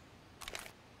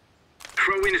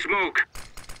 Throwing smoke.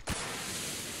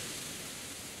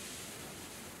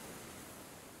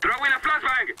 Throwing a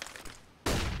flashbang.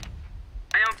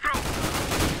 I am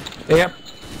throw. Yep.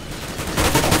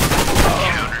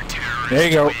 Counter-terrorists There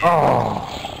you go.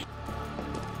 Oh.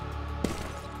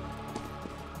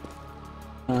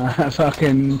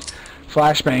 Fucking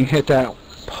flashbang hit that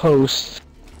post.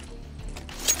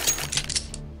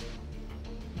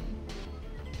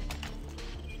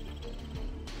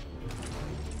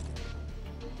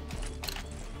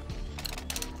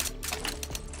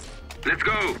 Let's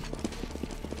go.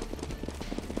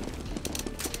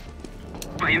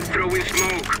 I am throwing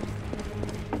smoke.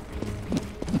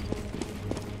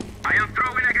 I am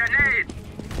throwing a grenade.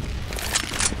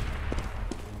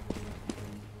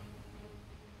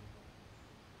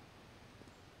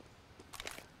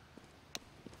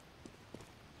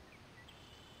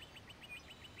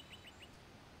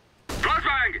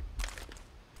 Flashbang.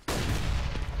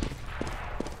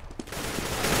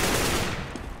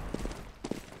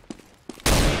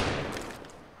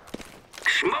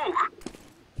 Smoke.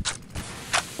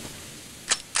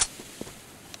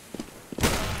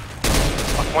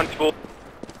 One spool.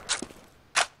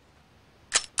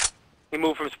 He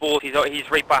moved from spool.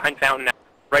 He's right behind fountain now.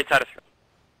 Right side of.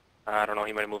 I don't know.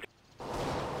 He might have moved.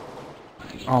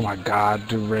 Oh my god,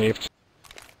 dude raped.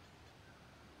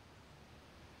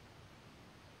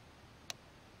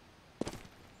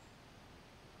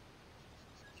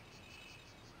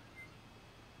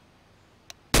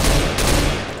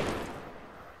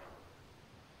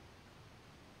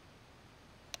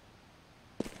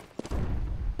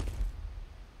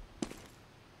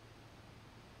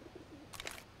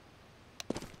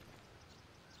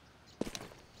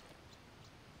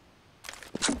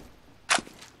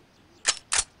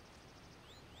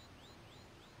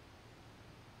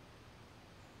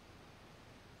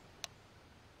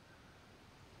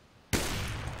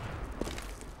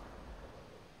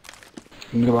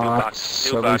 New box,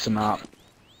 New at box. least not.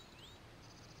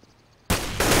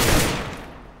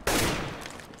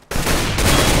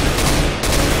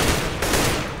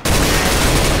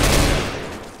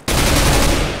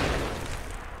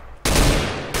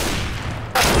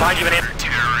 Behind you, man.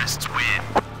 Terrorists win.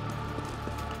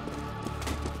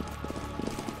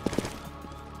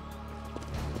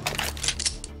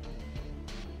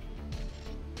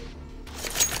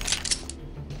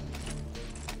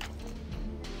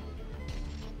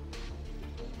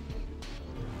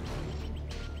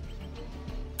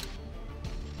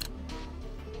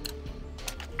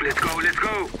 Let's go, let's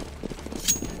go.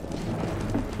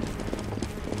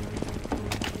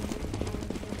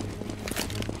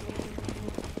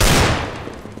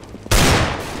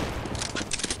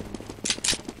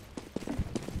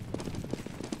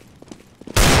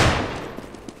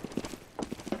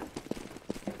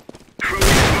 Throwing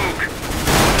smoke.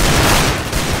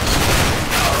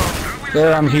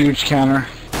 There, I'm huge counter.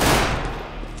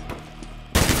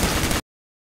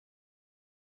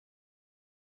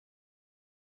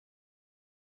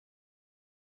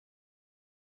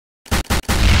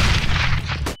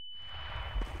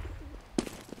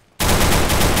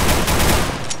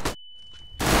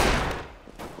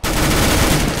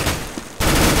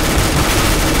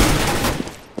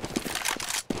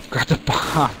 Got the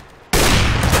bomb.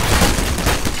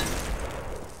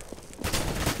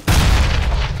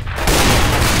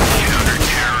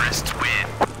 Counter-terrorists win.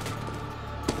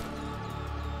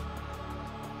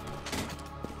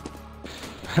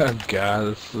 Oh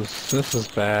god, this is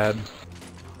bad.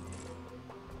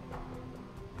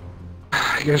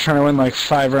 You guys trying to win like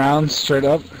 5 rounds straight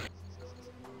up?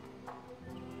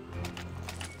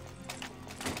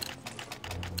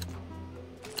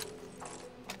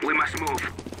 We must move.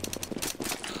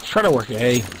 Let's try to work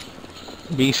A.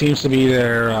 B seems to be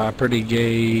their pretty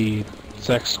gay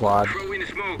sex squad. Throwing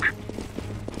smoke.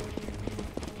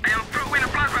 I am throwing a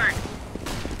flashbang.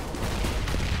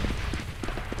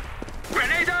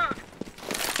 Grenade out.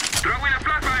 Throwing a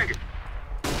flashbang.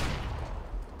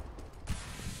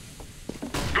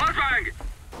 Flashbang.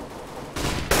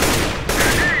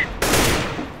 Grenade.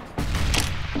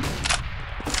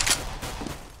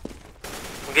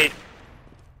 Okay.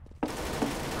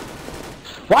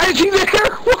 Why is he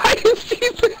there? Why is he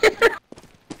there?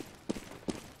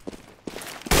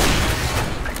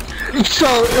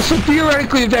 So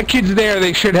theoretically, if that kid's there,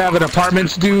 they should have an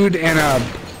apartments dude and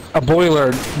a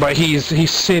boiler, but he's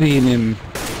sitting in.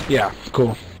 Yeah,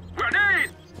 cool.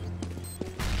 Grenade.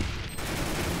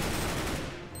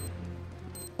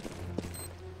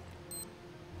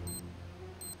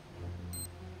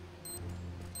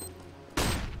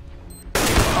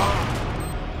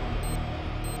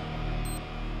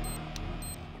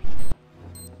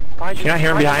 You not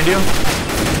hear him behind you?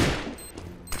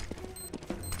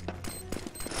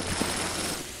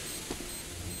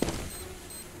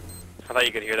 I thought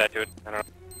you could hear that, dude. I don't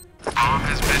know. Bomb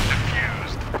has been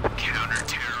defused.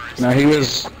 Counter-terrorists No, he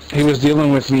was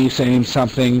dealing with me saying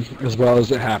something as well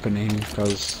as it happening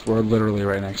because we're literally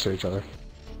right next to each other.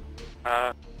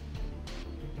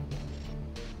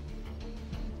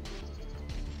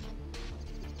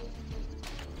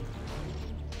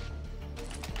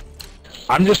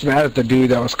 I'm just mad at the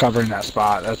dude that was covering that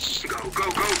spot. That's Go,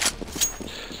 go, go!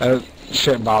 that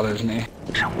shit bothers me.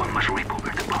 Someone must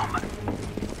recover the bomb.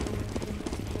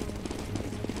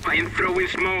 I am throwing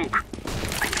smoke.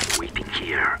 I am waiting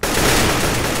here.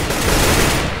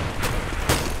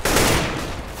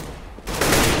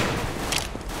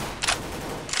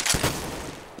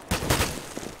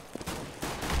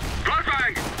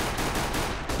 Flashbang!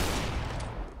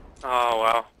 Oh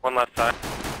wow, one left side.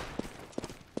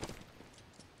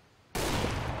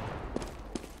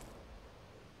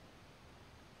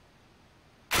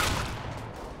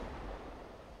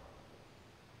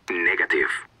 Negative.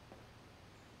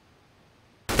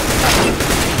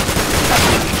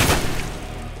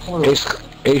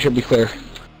 A should be clear.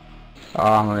 Oh,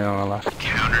 I'm the only one left.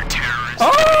 Counter-terrorist.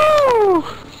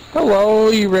 Oh! Hello,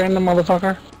 you random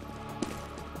motherfucker.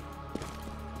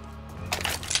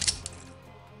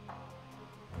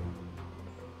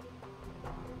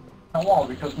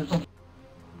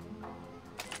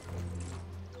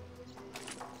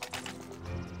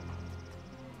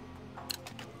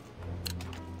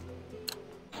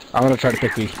 I'm gonna try to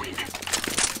pick B.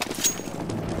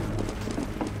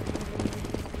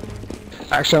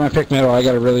 Actually, I'm gonna pick middle. I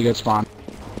got a really good spawn.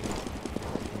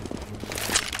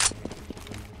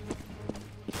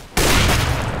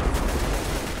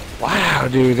 Wow,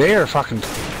 dude, they are fucking.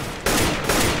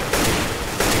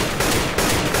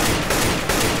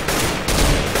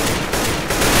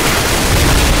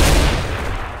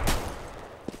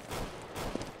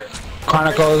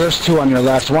 Chronicle, there's two on your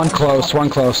left. One close, one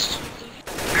close.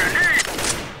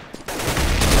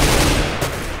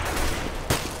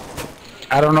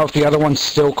 I don't know if the other one's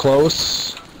still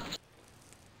close.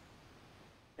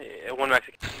 Yeah, one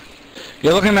Mexican.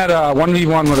 You're looking at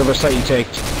 1v1 whatever site you take.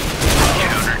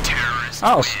 Counter-terrorist.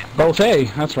 Oh, both A.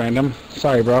 That's random.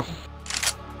 Sorry, bro.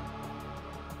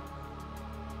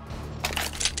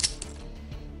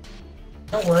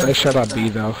 They shot up B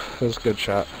though. That was a good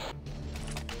shot.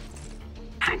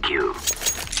 Thank you.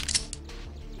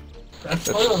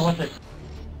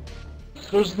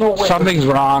 There's no way. Something's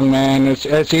wrong, man. It's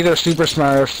either Super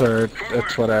Smurfs or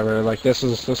it's whatever. Like this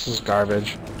is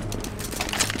garbage.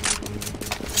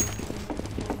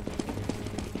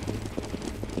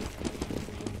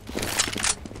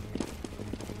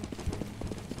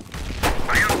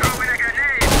 I am throwing a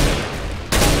grenade.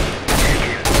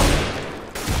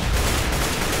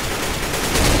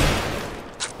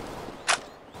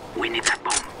 We need that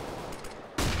bomb.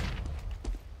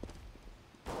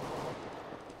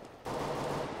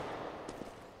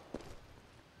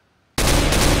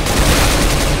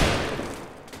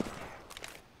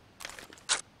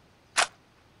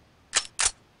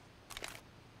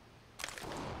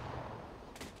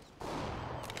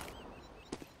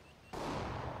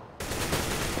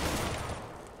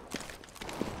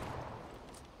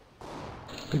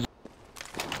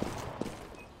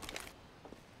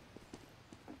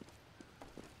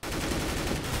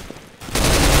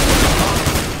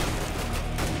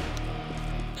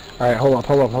 Alright,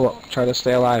 hold up. Try to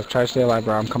stay alive. Try to stay alive,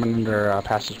 bro. I'm coming under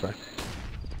passageway.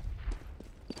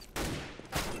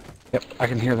 Yep, I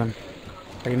can hear them.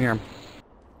 I can hear them.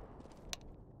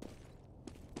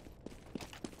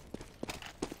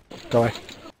 Go away.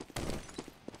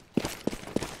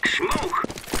 Smoke!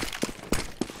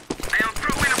 I am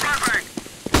throwing a flashbang!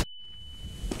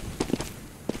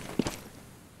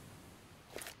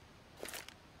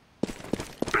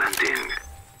 Planting.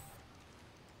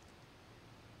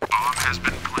 Bomb has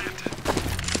been planted.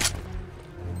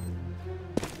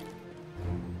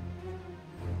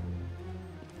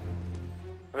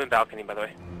 I'm in balcony, by the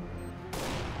way.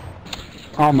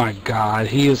 Oh my god,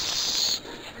 he is...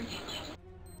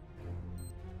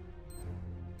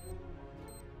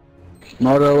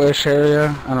 Moto-ish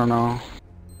area? I don't know.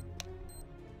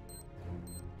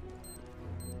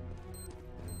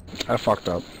 I fucked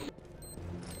up.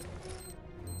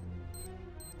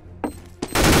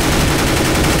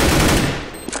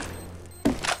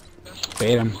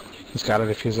 Bait him. He's gotta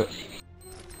defuse it.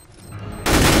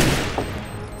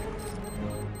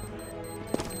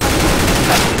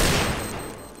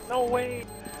 No way.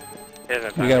 You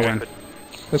gotta win.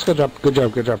 That's good job. Good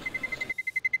job. Good job.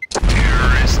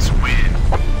 Terrorists win.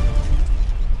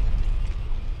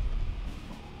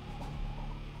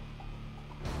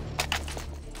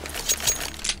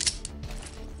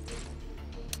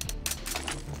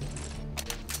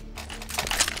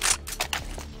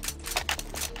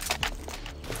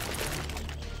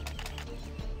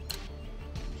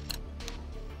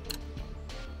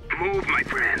 move, my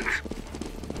friends.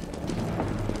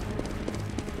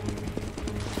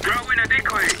 Throw in a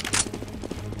decoy.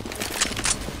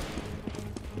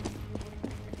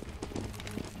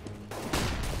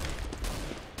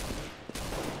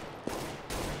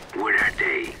 Where are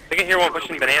they? I can hear one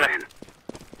pushing banana.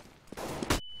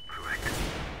 Correct.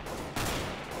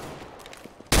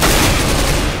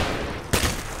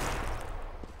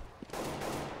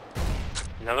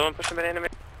 Another one pushing banana.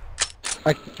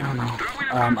 I don't know.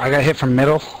 I got hit from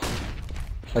middle.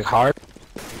 Like hard.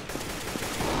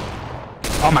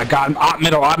 Oh my god, op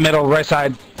middle, right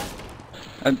side.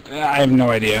 I have no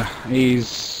idea.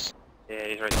 He's... Yeah,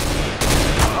 he's right there.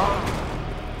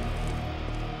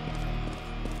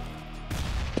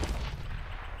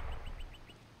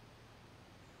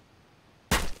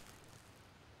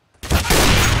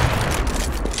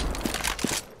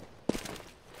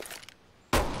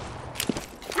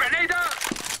 Grenade out!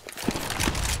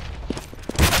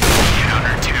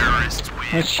 Counter-terrorists win.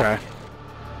 Let's try.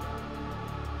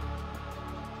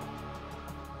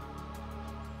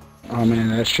 Oh man,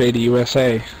 that shady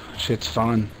USA. Shit's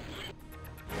fun.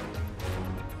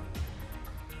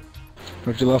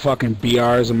 Don't you love fucking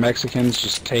BRs and Mexicans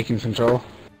just taking control?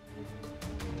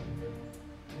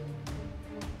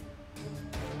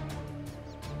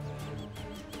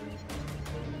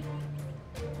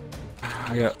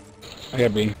 I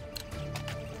got B.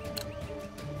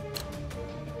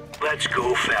 Let's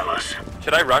go, fellas.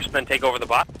 Should I rush and then take over the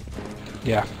bot?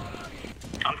 Yeah.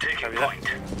 I'm taking Copy that.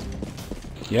 point.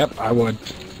 Yep, I would.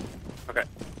 Okay.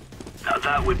 Now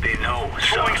that would be no.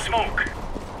 Throwing smoke.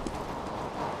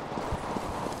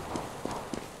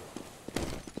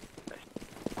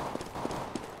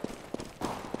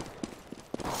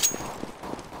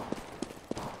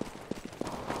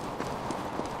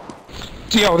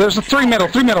 Yo, there's a 3 middle.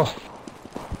 Oh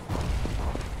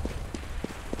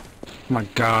my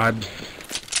god.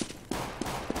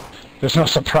 There's no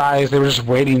surprise, they were just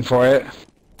waiting for it.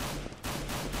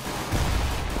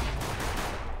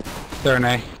 They're an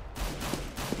A.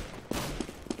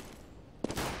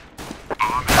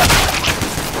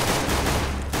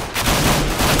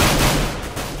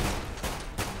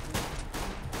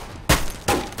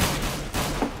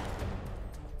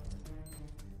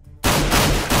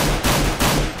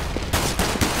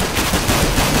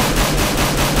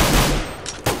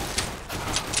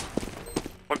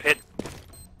 One pit.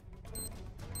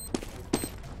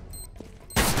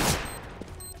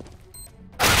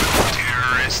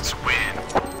 Terrorists win.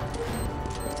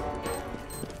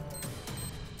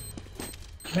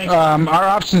 Our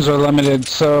options are limited,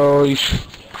 so you should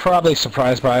probably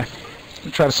surprise by.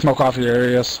 Try to smoke off your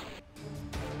areas.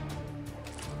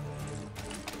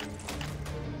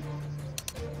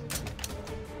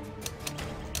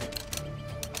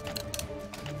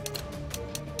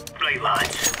 Right,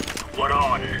 lads. We're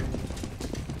on.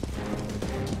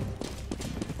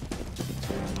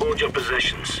 Hold your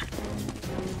positions.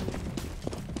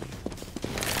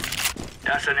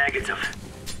 That's a negative.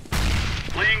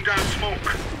 Laying down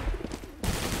smoke.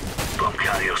 Bomb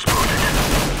carrier spotted.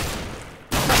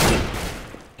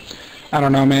 I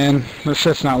don't know, man. This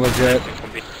shit's not legit.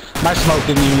 My smoke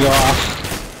didn't even go off.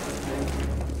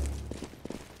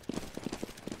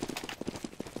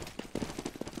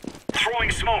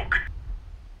 Throwing smoke.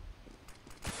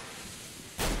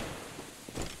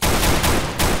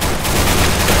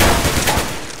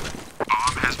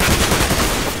 Bomb has been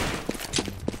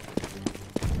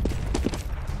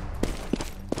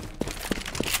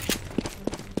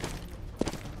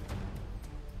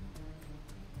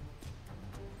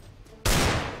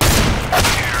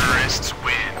terrorists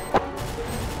win.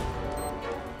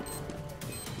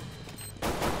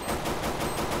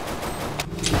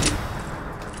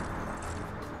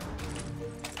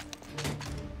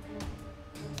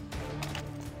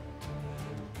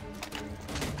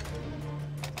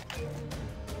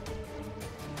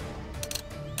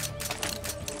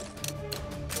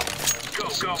 Go,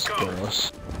 go, It's go.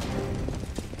 gross.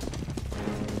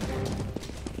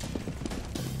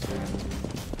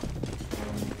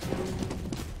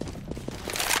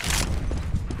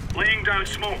 Laying down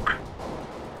smoke.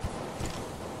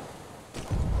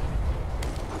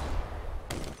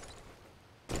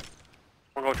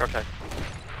 We're going truck side.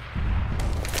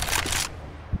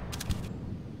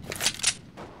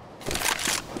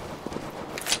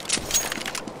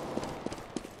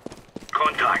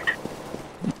 Contact.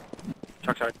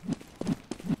 Truck side.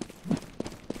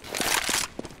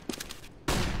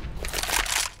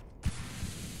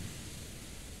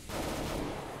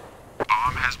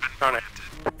 Bomb has been Found it. planted.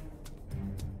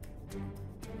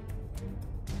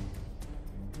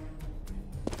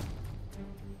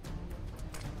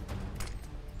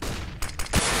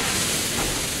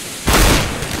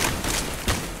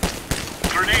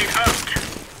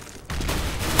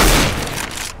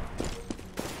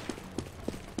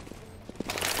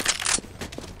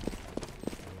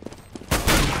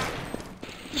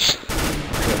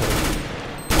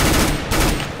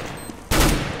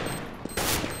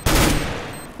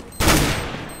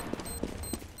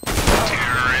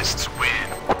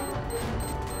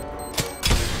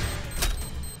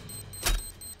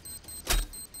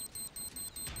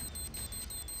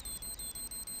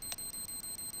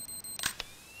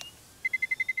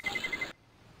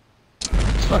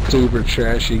 Super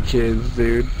trashy kids,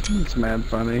 dude. It's mad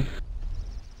funny.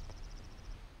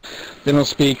 They don't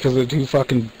speak because they're too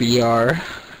fucking BR.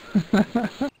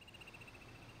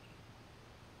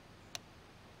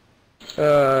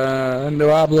 No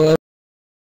hablo.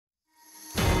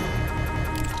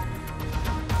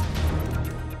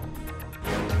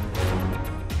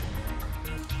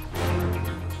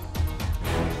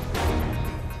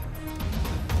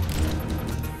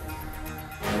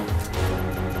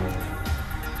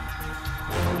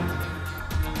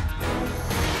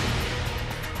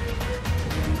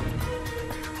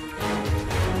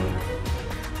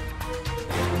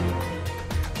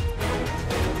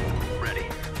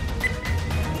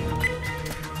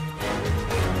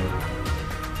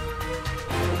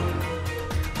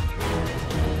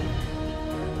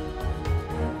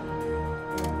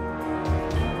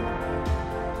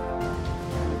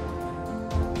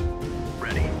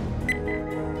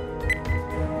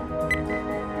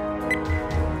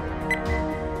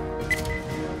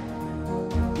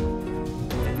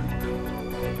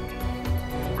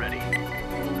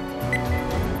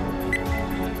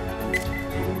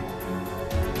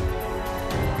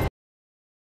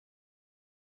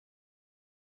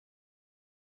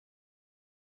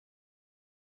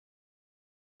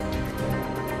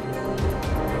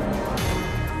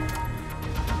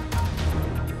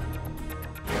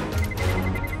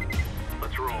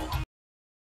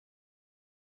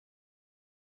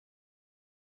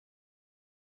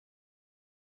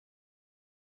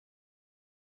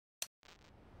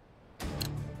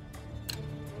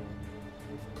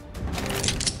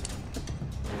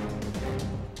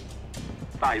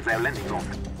 Five, their landing zone.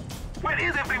 Where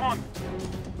is everyone?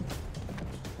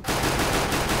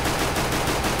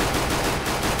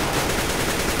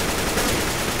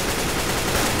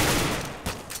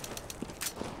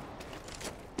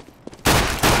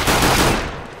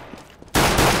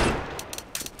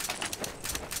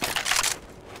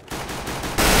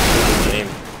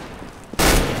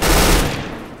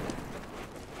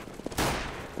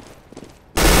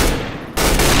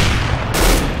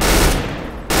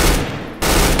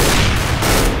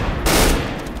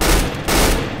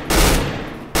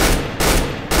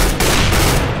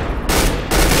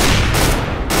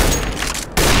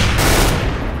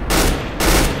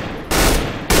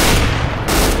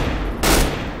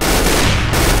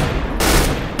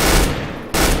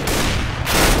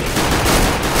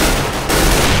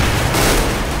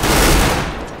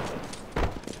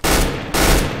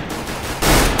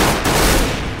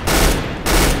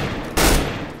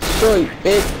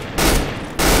 Bitch.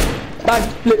 Body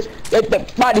flips, let the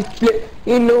body flip.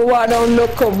 You know I don't know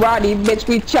karate, bitch.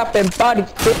 We chopping body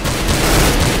flip.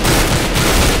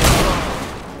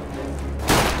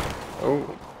 Oh.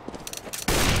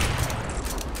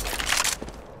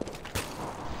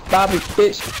 Bobby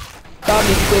bitch.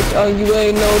 Bobby bitch. Oh, you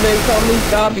ain't know they call me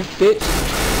Bobby bitch.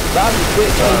 Bobby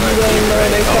bitch. Oh, you ain't know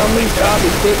they call me Bobby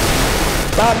bitch.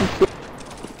 Bobby bitch.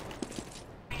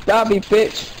 Bobby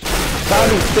bitch.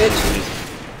 Bobby bitch.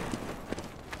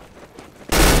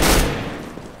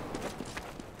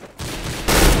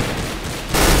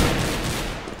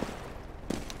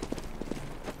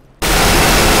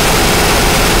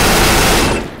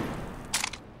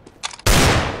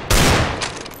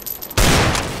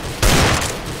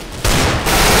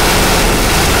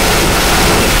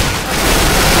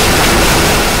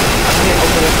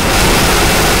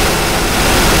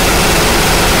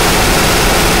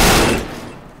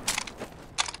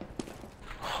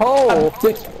 Oh,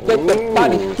 bitch, let the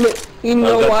body flip. You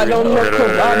know I don't know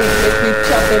karate, bitch. We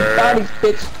chopping bodies,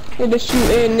 bitch. And the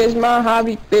shooting is my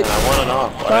hobby, bitch. I want it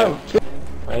off.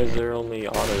 Why is there only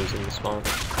autos in the spawn?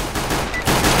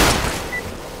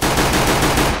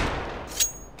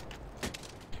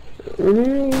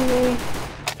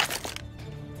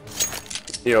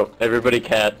 Yo, everybody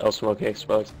cat, I'll smoke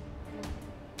Xbox.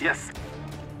 Yes.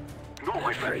 No,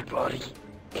 my friend. Everybody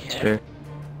cat.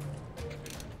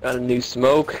 Got a new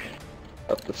smoke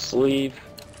up the sleeve.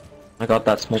 I got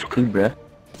that smoke too, bruh.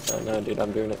 Oh no, dude,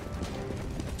 I'm doing it.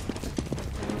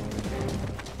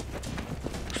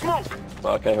 Smoke.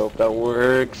 Fuck, I hope that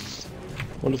works.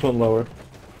 One just went lower.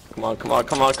 Come on, come on,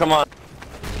 come on, come on.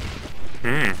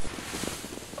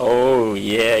 Oh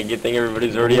yeah, good thing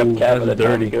everybody's already up cap by the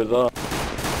time it goes off.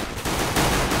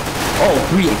 Oh,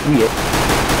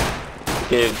 3-8.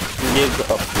 Gives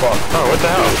a fuck. Oh, what the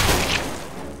hell?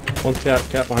 One cat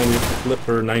behind you, flip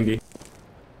for 90.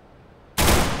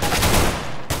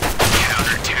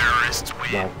 Counter-terrorists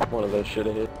win. No, one of those should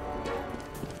have hit.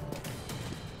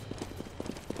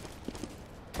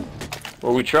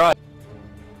 Well, we tried.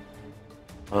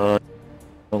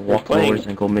 Walk playing. lowers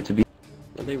and go mid to B.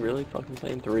 Let they really fucking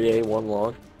playing 3A 1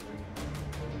 long?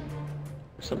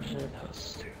 Or some shit?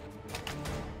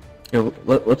 Yo,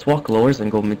 let's walk lowers and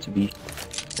go mid to B.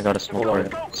 I got a small Hold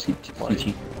part. on. CT.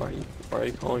 Why are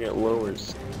you calling it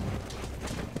lowers?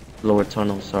 Lower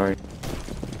tunnel, sorry.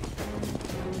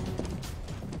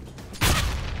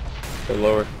 They're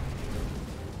lower.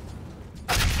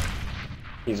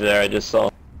 He's there, I just saw.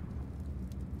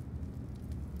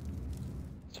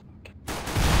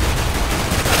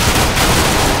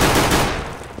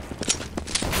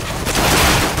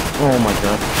 Oh my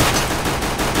god.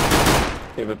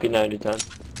 Give it P90 time.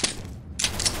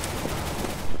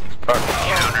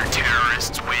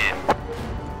 Counter-terrorists win.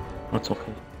 That's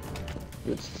okay.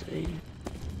 Good save.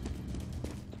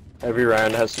 Every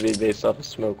round has to be based off of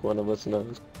smoke, one of us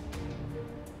knows.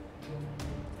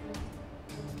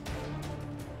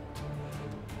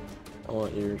 I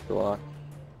want your Glock.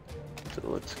 It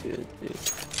looks good, dude.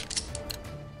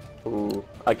 Ooh,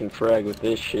 I can frag with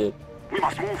this shit. We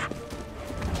must move.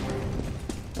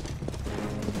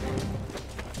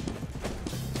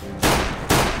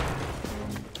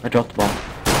 I dropped the bomb.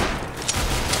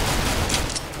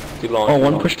 Too long. Oh, too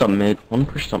one long. pushed up mid. One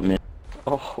pushed up mid.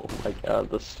 Oh my god,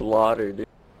 the slaughter, dude.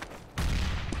 I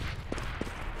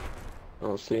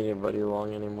don't see anybody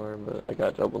long anymore, but I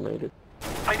got double naded.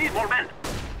 I need more men.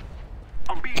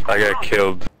 I'm being I got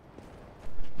killed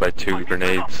by 2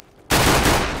 grenades.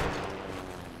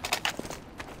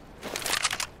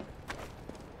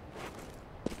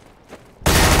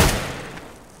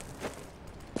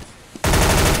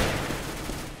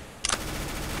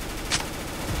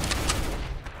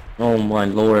 Oh my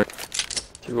lord.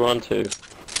 2 on 2. You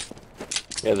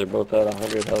guys are both at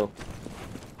 100 health.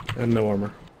 And no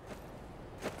armor.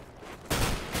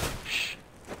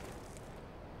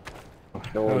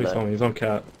 No Oh, one he's died. on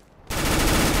cat.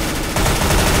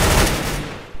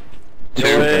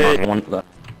 Go away! One left.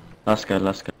 Last guy,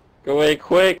 last guy. Go away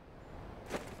quick!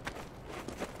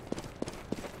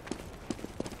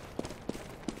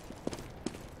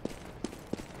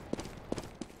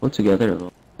 We're together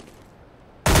though.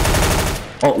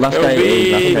 Oh, last Go guy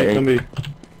B! A, last guy A. Come be.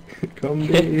 Come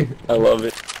be. I love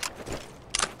it.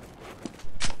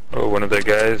 Oh, one of their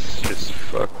guys just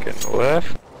fucking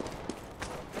left.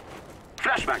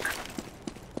 flashback.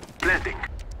 Planting.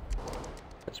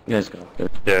 You guys got good.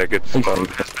 Yeah, good Thanks, spot.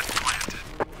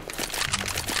 dude.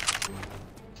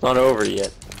 It's not over yet.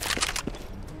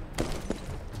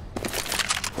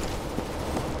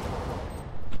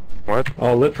 What?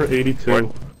 Oh, lit for 82.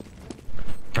 What?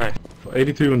 Nice.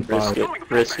 82 and 5.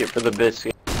 Risk it for the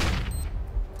biscuit.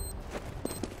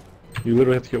 You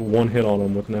literally have to get one hit on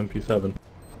him with an MP7.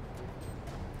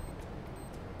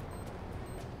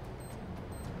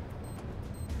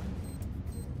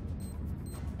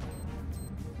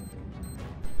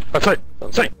 Outside!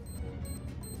 Outside!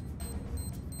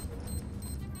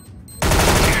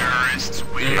 Terrorists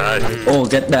win. Nice. Oh,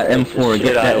 get that M4, Shit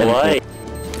get that I M4. like.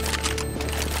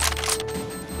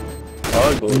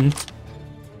 Ugly.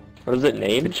 What is it Good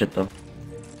named? shit though.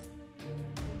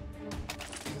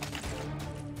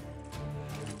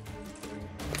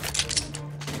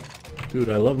 Dude,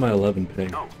 I love my 11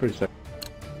 ping. It's pretty sick.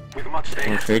 With much Wanna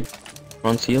data. trade?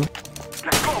 Front seal? Let's go.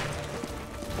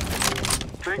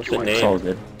 Thank What's you. it I- It's named? all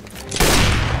good.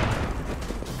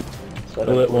 Set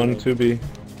I lit up 1, 2B.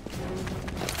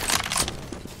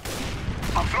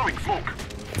 I'm throwing smoke.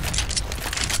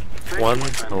 Thank One you, my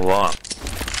friend. long.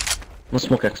 Let's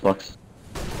smoke Xbox.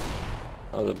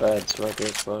 Oh, the bad smoke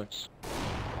Xbox.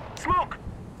 Smoke.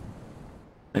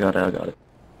 I got it, I got it.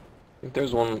 I think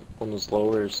there's one was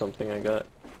lower or something I got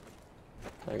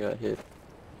hit.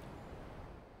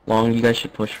 Long, you guys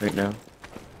should push right now.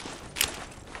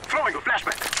 Throwing a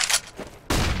flashback.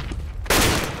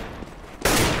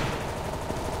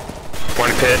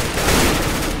 One pit.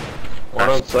 One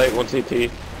on site, one CT.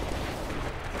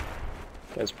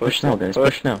 Guys, Push now, guys,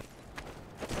 push now.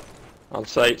 On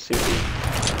site, CT.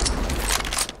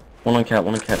 One on cat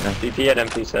now. CT at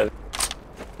MP7.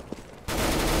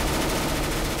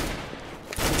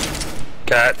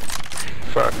 Cat.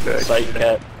 Fuck that. Site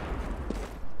cat.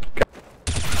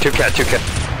 Two cat.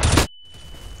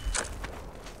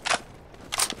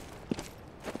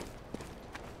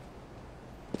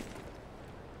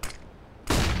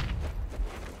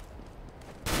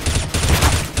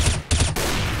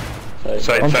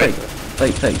 Site. On Site.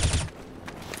 site.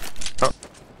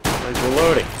 Guys,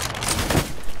 reloading.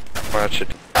 Watch it.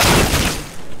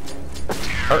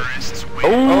 Terrorists win.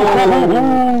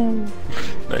 Oh!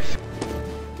 Nice.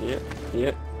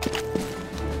 Yep.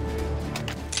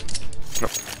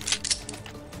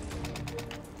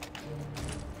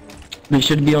 They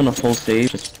should be on a full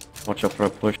stage. Just watch out for a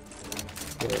push.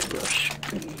 Yeah.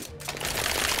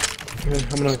 Okay,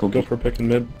 I'm gonna go for picking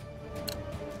mid.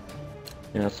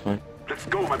 Yeah, that's fine. Let's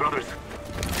go, my brothers.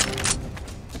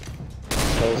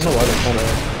 I don't know why they're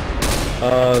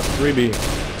calling 3B.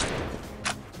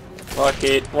 Fuck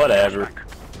it, whatever.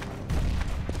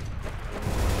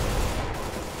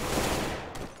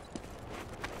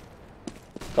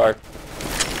 Dark.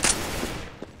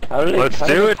 How did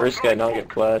the first guy not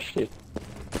get flashed, dude?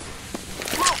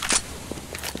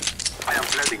 I am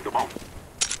planting the bomb.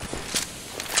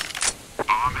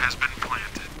 Bomb has been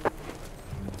planted.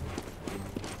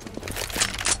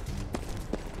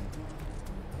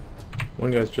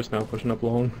 One guy's just now pushing up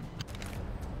long.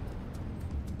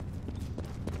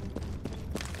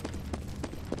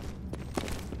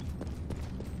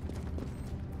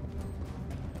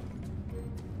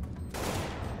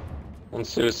 On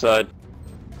suicide.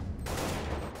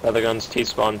 Other gun's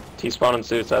T-spawn. T-spawn and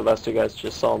suicide. Last two guys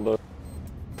just saw him both.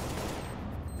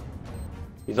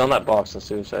 He's on that box on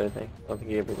suicide, I think. I don't think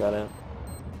he ever got out.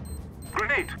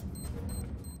 Grenade.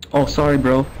 Oh, sorry,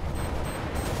 bro.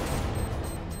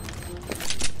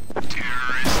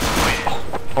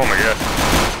 Oh my god.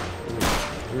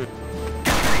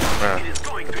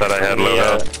 I thought I had low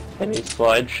health. Any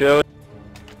slideshow?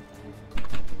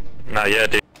 Not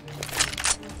yet, dude.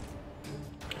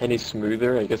 Any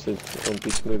smoother? I guess it won't be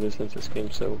smoother since this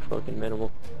game's so fucking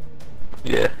minimal.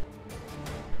 Yeah.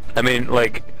 I mean,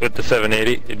 like, with the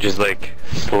 780, it just, like,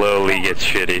 slowly gets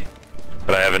shitty.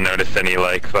 But I haven't noticed any,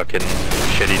 like, fucking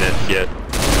shittiness yet.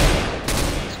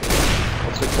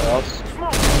 What's your cross?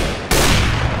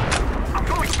 I'm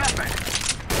going flashbang.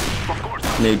 Of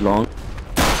course. Nade long.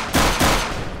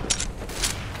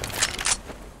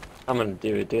 I'm gonna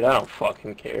do it, dude. I don't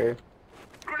fucking care.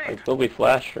 Like, they'll be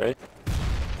flashed, right?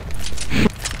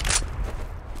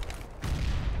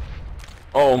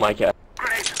 Oh my god.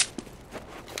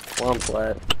 One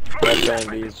flat.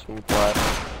 Flashbang B's, one flat.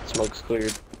 Smoke's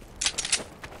cleared.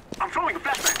 I'm throwing a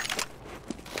flashbang.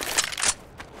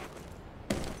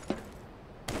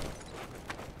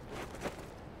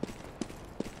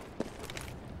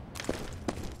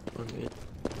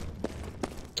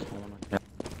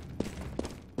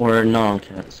 Or no,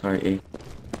 cat. Sorry, A.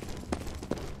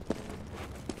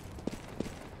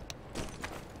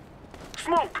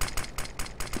 Smoke.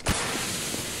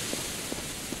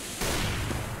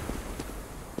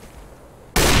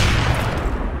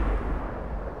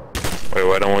 Wait,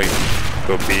 why don't we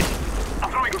go B? I'm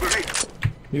throwing a grenade.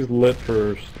 He's lit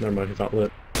first. Never mind, he's not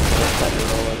lit.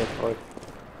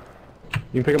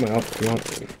 You can pick up my outfit if you want.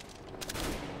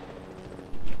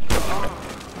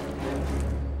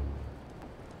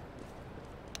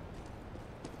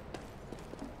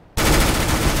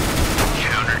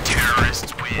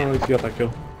 Counter-terrorists win. Oh, at least you got that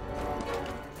kill.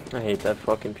 I hate that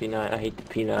fucking P9. I hate the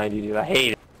P90, dude. I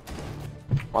hate it.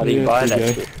 Why do you buy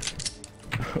that shit?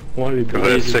 Why did you Because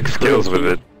there's 6 kills with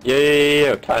it.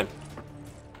 Yeah, time.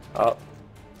 Oh.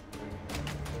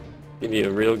 Give you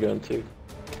a real gun, too.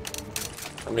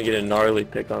 I'm gonna get a gnarly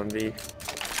pick on V.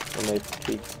 On my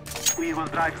peak. We will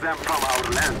drive them from our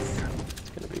lands. It's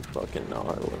gonna be fucking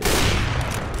gnarly.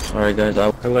 Sorry, guys.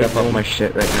 I'll step up my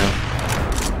shit right now.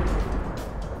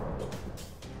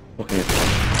 Okay.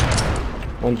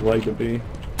 One's like a B.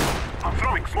 I'm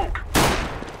throwing smoke.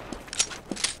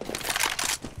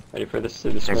 Ready for this to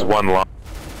this There's one long.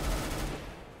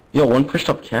 Yo, one pushed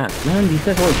up cat. Man, these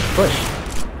guys always push.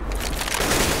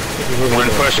 One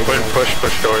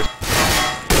push doors.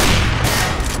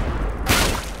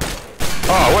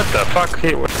 Oh, what the fuck?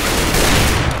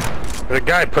 There's a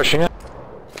guy pushing it.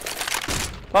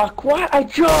 Fuck, what? I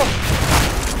jumped!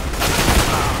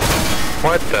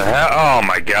 What the hell? Oh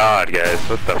my god, guys.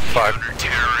 What the fuck?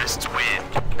 Terrorists win.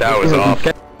 That was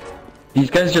awful. These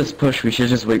guys just push. We should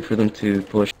just wait for them to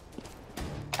push.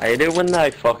 I hate it when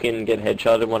I fucking get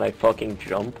headshotted when I fucking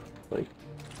jump. Like,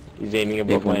 he's aiming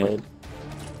above my head.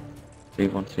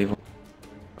 Save one, save one.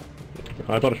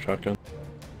 I bought a shotgun.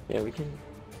 Yeah, we can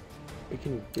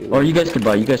do Or it. you guys could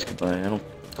buy, I don't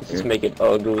Let's just make it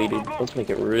ugly, dude. Let's make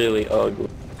it really ugly.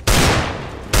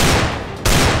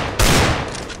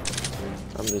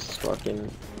 I'm just fucking...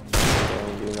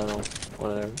 dude, I don't...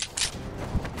 whatever.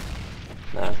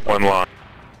 Nah. One long.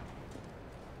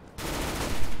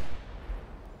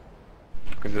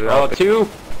 Oh, 2!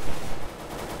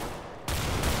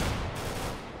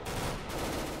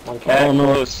 One cat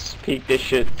close. Peek this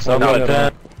shit. Somewhat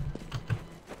bad.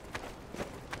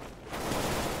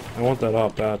 I want that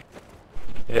off bad.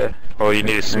 Yeah. Well, you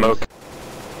need to smoke.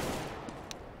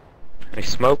 Any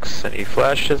smokes? Any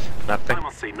flashes? Nothing. I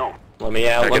must say no. Let me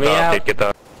out, let me out. Get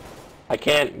the... I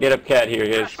can't get up cat here,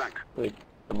 guys. Like,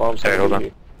 the bomb's Hey, hold on.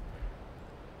 here.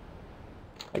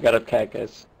 I got up cat,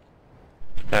 guys.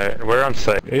 Alright, we're on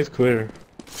site. A's clear.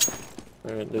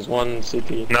 Alright, there's one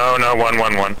CT. No,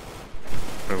 1.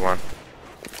 There's one.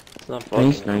 It's not fucking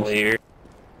Nice. clear.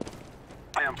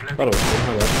 I am Thought it was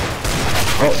my bad.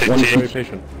 Oh, one Very CT.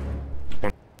 patient.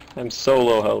 I'm so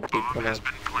low health, dude. Come on.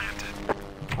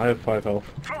 I have 5 health.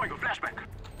 throwing a flashback.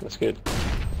 That's good.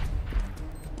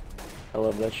 I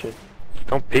love that shit.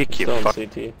 Don't peek, you Still in fuck.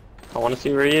 CT. I want to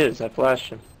see where he is. I flashed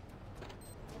him.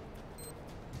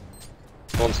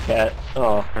 One's cat.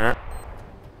 Oh. Huh?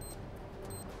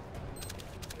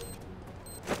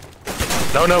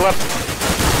 No, left.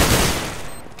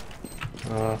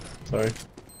 Sorry.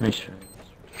 Nice try.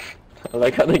 I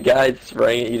like how the guy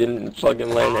sprang it. He didn't fucking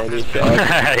land any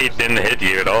shot. He didn't hit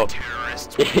you at all.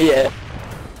 Yeah.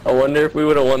 I wonder if we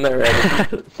would have won that round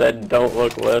if it said don't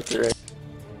look left or right.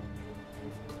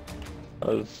 That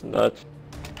was nuts.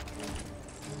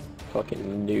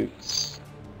 Fucking newts.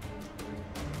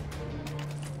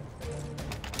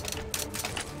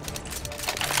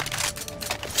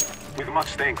 With much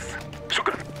thanks.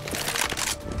 Shukran.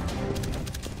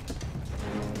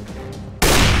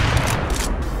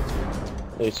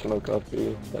 They smoke up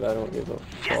B, but I don't give a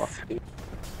fuck, dude.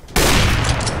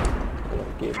 I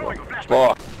don't give a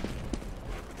fuck.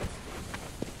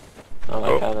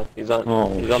 Oh, kinda. He's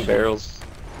on barrels.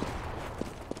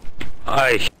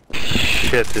 Ay,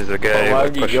 shit, there's a guy. Oh, why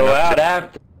would you pushing go up out to-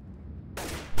 after?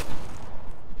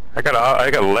 I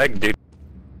got a leg, dude.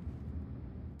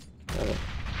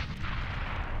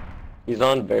 He's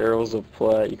on barrels of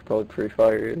flat. You could probably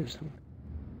pre-fire it or something.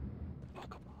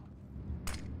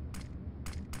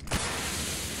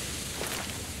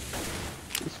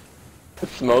 The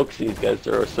smokes these guys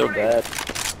throw are so bad.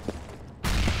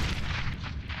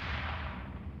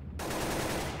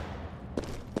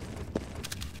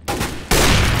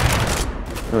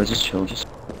 Oh, just chill, just.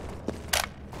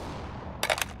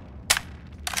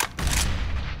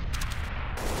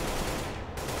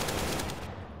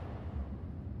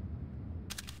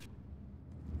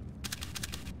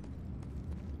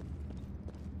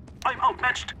 I'm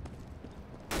outmatched.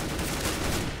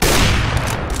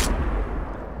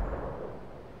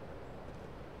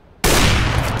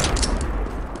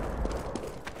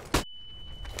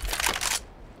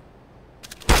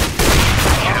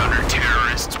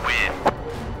 Counter-terrorists win.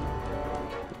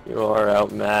 You are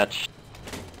outmatched.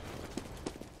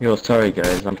 Yo, sorry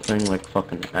guys, I'm playing like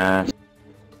fucking ass.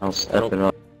 I'll step it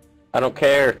up. I don't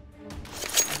care.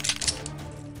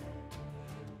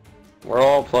 We're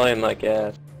all playing like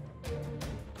ass.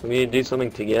 We need to do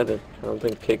something together. I don't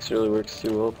think Kicks really works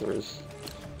too well for us.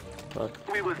 Fuck.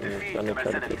 We will defeat the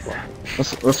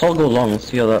mercenaries. Let's all go long, let's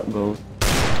see how that goes.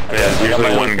 Yeah, there's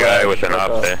usually one guy with an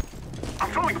op there.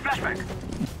 I'm throwing a flashback.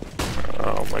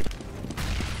 Oh my.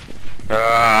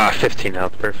 Ah, 15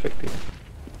 health, perfect. Dude.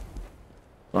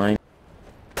 Fine.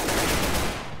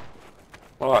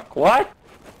 Fuck, what?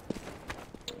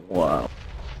 Wow.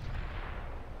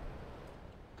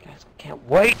 Guys, can't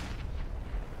wait.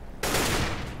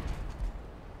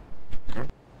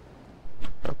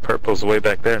 Purple's way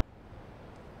back there.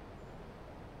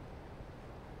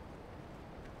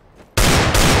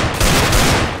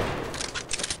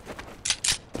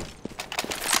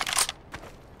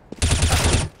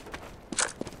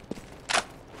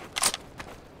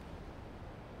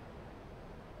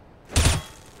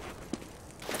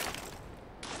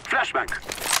 Flashback.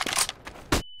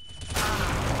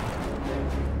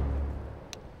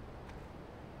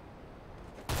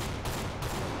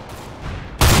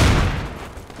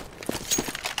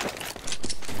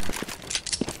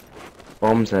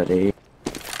 Bombs at 8.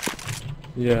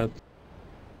 Yeah.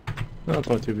 No, it's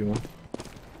only 2v1.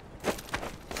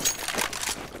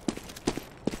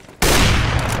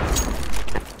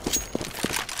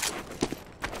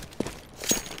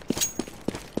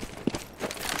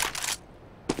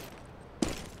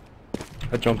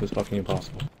 That jump is fucking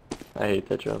impossible. I hate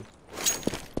that jump.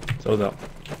 So that.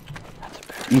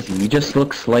 Easy, you just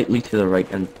look slightly to the right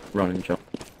and run and jump.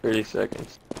 30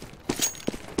 seconds.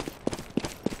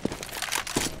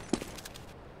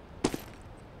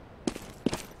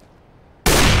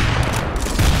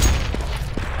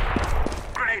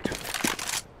 Grenade.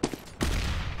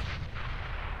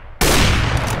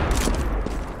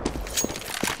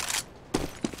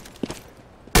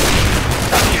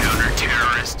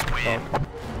 Counter-terrorists win.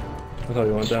 I thought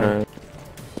you went down.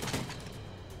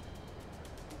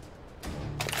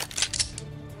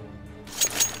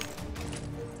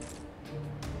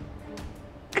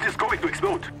 It is going to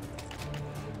explode.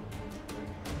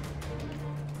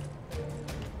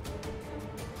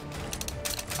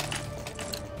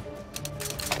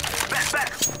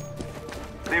 Back.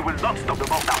 They will not stop the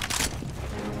bomb now.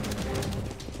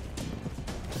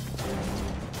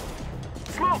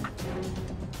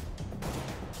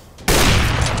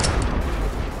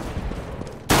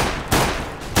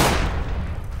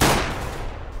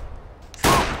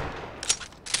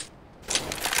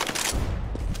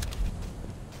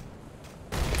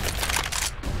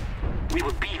 We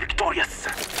will be victorious.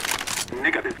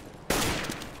 Negative.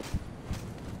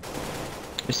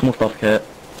 I smoked off cat.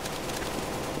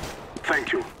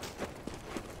 Thank you.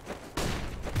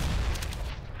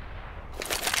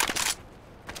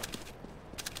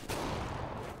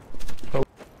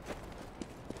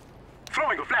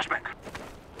 Throwing a flashback.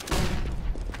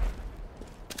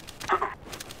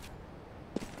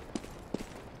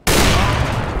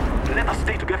 Let us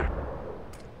stay together.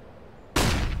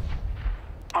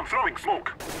 I'm throwing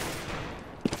smoke.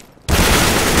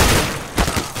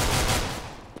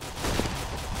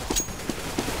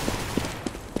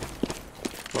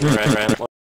 Ran.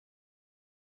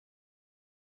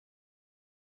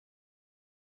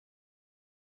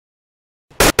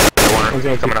 One's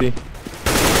on Coming 50.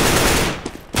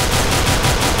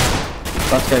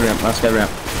 Last guy ramp.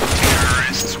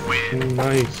 Terrorists win.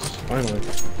 Nice, finally.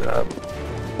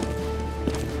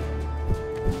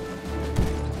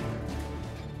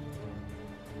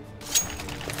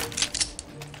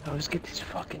 I always get these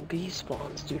fucking bee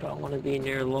spawns, dude. I want to be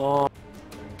near long.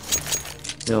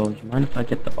 Yo, you mind if I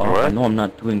get the off? What? I know I'm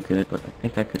not doing good, but I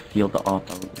think I could feel the off.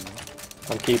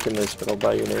 I'm keeping this, but I'll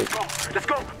buy you an aid. Let's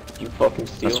go. You fucking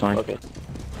steal? That's fine. Okay.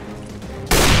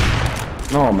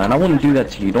 No, man, I wouldn't do that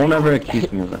to you. Don't ever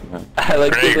accuse me of that, man. I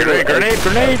like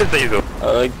Grenade, Azazel.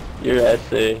 I like your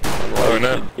essay on why Oh, you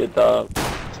no. should get the...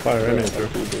 Fire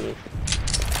right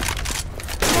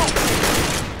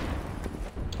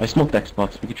I smoked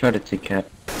Xbox. We could try to take cat.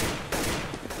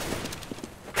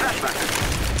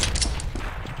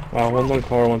 One's on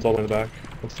car, one's all the way in the back.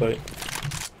 Let's say.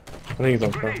 I think he's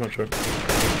on car, I'm not sure.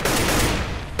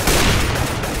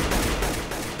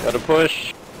 Gotta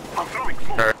push.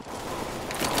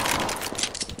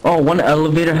 Oh, one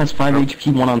elevator has 5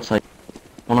 HP, one on site.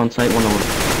 One on site, one over.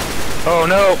 Oh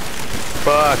no!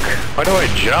 Fuck. Why do I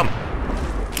jump?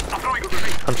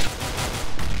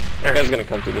 That guy's gonna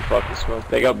come through the fucking smoke.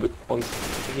 They got one. I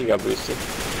think he got boosted.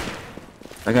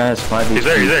 That guy has 5 HP. He's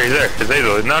there.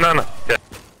 Azazel. No. Yeah.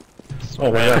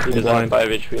 Oh my god, He he's does have blind. 5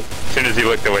 HP. As soon as he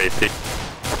looked away, see.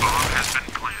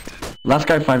 Last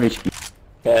guy 5 HP.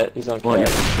 Yeah, he's on Well, yeah,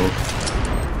 cat. that's both.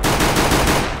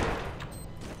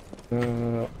 He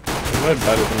might have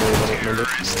died with me, I don't remember.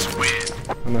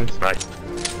 Oh, nice.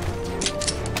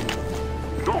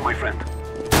 No, my friend.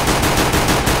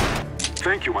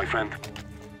 Thank you, my friend.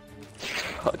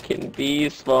 Fucking bee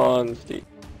spawns, dude.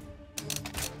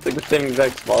 It's like the same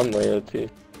exact spawn layout, too.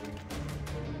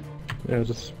 Yeah,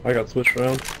 I got switched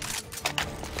around.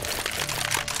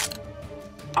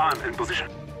 I'm in position.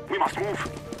 We must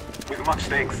move. With much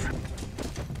thanks.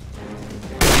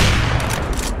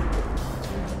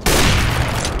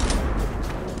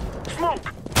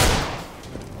 Smoke!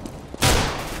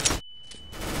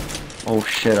 Oh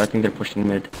shit, I think they're pushing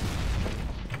mid.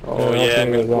 Oh Yeah, yeah,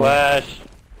 nothing good is wrong. flash.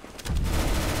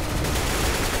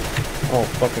 Oh,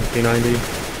 fucking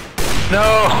P90.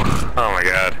 No! Oh my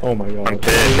god. Oh my god. I'm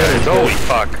dead, guys. Holy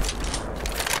fuck.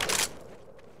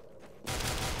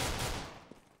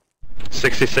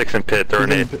 66 in pit, throw a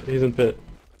nade. He's in pit.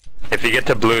 If you get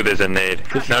to blue, there's a nade.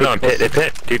 No, in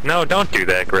pit. Dude, no, don't do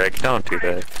that, Greg. Don't do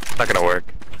that. It's not gonna work.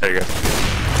 There you go.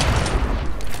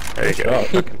 There you go. You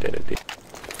fucking did it, dude.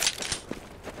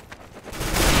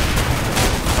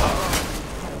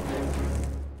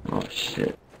 Oh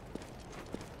shit.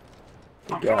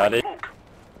 Got it.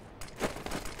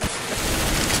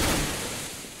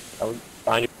 I was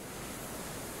behind you.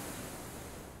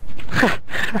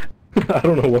 I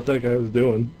don't know what that guy was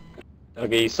doing.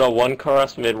 Okay, you saw one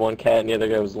cross mid, one cat, and the other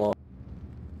guy was long.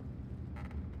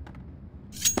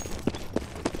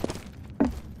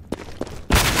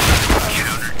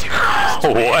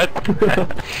 What?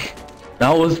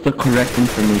 That was the correct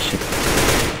information.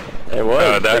 It was.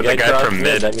 Oh, that was the guy crossed from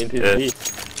mid. That means he's Yeah. deep.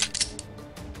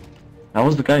 That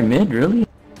was the guy mid, really?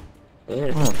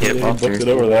 Yeah, Oh, He fucker. booked it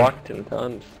over there. walked in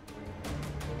tons.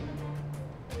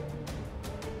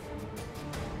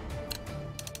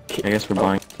 I guess we're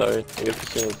buying. Sorry, I guess as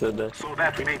soon as I said that. So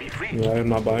that we may be free. Yeah, I'm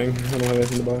not buying. I don't have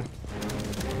anything to buy.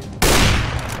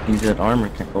 He's at armor,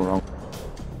 can't go wrong.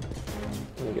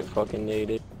 I'm gonna get fucking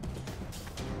naded.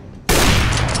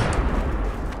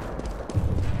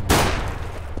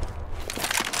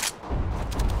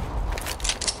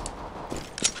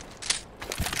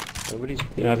 Nobody's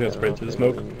Yeah, I think that's sprayed through the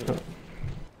smoke.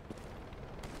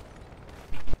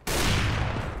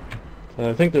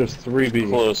 I think there's 3 B.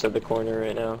 Close at the corner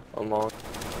right now. I'm long.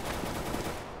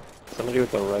 Somebody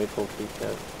with a rifle peek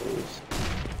that, please.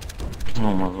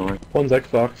 Oh my lord. One's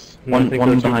Xbox. And One- I think one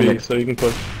there's 2 behind B, it. so you can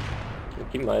push. I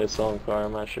think he might have saw him car,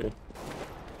 I'm not sure.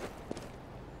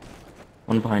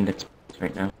 One behind Xbox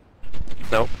right now.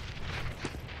 Nope.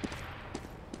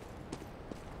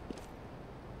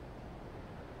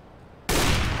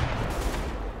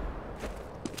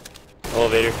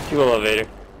 Elevator. 2 elevator.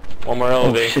 1 more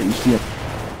elevator. Oh shit, you see it.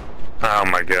 Oh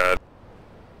my god.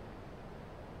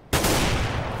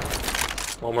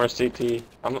 1 more CT.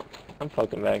 I'm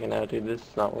fucking backing out, dude. This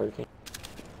is not working.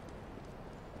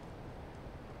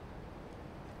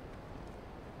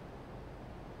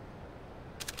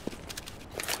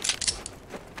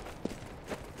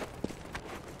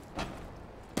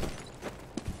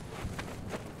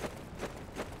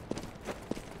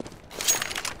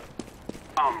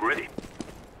 I'm ready.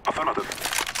 Affirmative.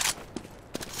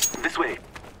 This way.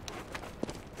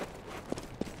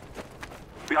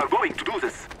 We are going to do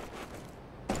this.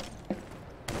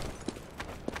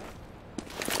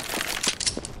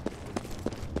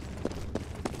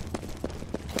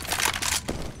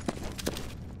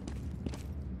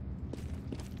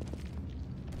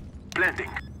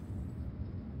 Planting.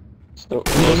 So,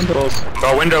 close.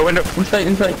 Oh, window.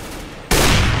 Inside.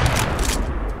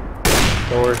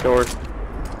 Door.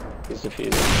 He's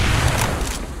defused.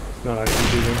 No, I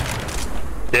can do them.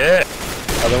 Yeah.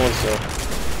 Other one still.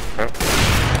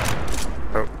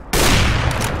 Oh.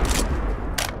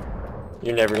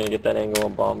 You're never gonna get that angle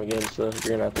on bomb again, so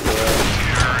you're gonna have to go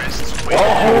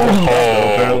out.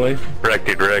 Apparently. Wrecked.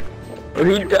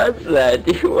 Who does that,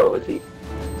 dude? What was he?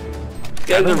 These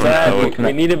guys are bad.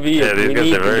 We need to be. Yeah, these we guys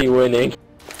need are to very- be winning.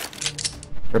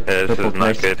 Yeah, this is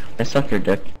not good. I suck your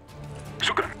dick.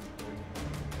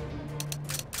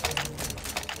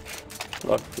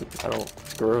 Fuck, I don't.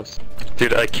 Gross.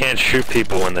 Dude, I can't shoot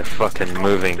people when they're fucking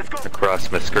moving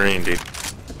across my screen, dude.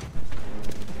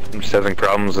 I'm just having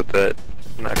problems with that.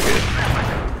 Not good.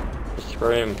 Just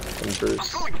spray him and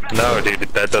burst. No, dude,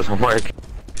 that doesn't work.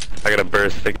 I gotta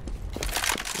burst the...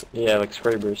 Yeah, like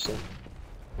spray bursting.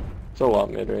 It's a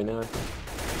lot mid right now.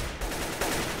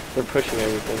 They're pushing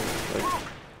everything. Like,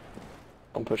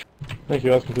 I'm pushing. Thank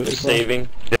you, I was completely They're fine. saving.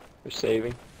 They're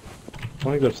saving. I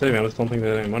don't think they're saving, I just don't think they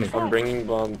had any money. I'm bringing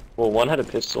bomb. Well, one had a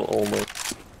pistol only.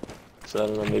 So I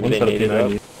don't know, maybe One's they got a made it up.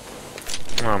 P90.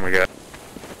 Oh my god.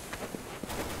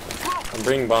 I'm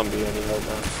bringing bomb behind me right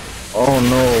now. Oh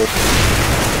no.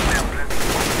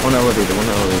 One elevator.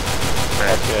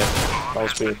 Last guy.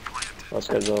 Last speed. Last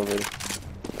guy's elevator.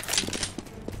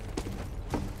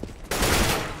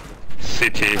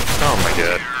 CT. Oh my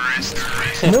god.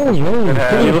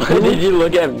 No. Did you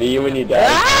look at me when you died?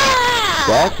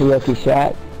 That's a lucky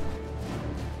shot.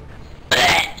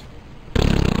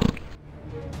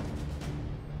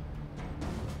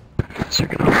 You're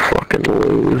gonna fucking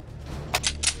lose.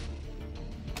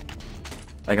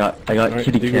 I got Alright,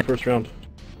 kitty do your cat. first round.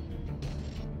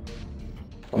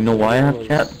 You know why I have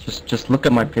cat? Just look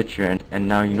at my picture and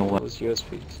now you know what. Those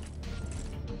USPs.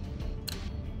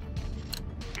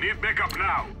 Need backup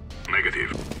now.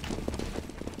 Negative.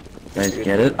 Guys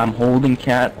get it? I'm holding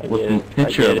cat I with get a it,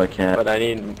 picture I get of a it, cat. But I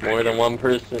need more than one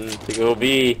person to go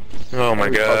B. Oh my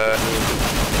god.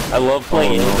 I love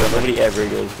playing Oh, it, no. but nobody ever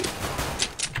goes B.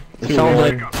 It sounds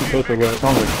like Both are wet.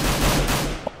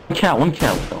 one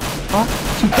cat though. Huh?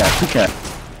 Two cat.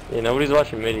 Yeah, nobody's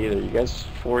watching mid either. You guys,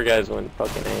 4 guys went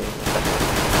fucking A.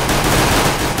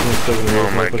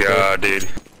 Oh my god, dude.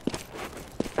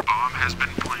 Bomb has been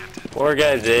planted. 4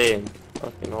 guys A and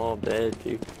fucking all dead,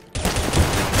 dude.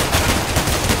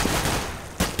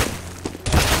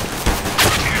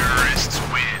 Terrorists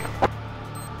win.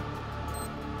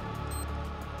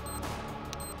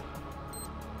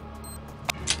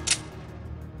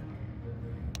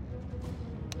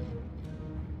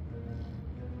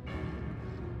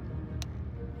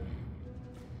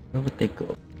 Where would they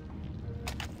go?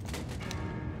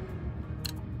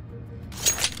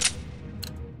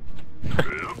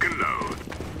 Look and load.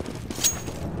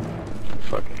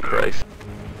 Fucking Christ.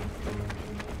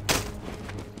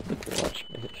 Watch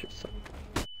me hit yourself.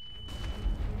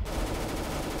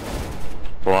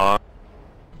 Long.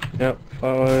 Yep,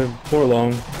 4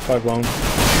 long, 5 long.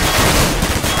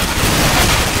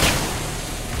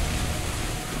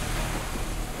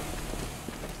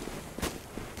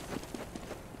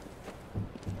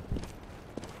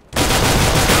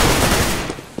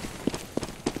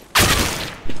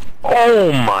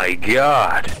 Oh my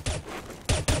god.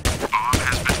 Bomb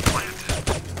has been planted.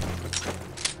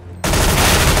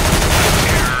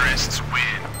 Terrorists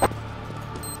win.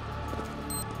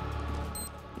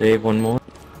 Dave, one more.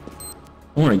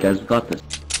 Don't worry guys, we got this.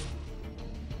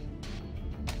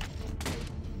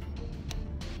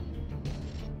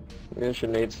 Maybe I should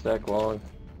nade stack long.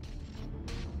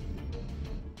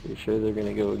 Pretty sure they're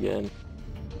gonna go again.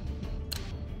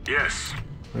 Yes.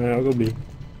 Alright, I'll go B.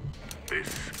 This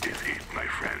is it, my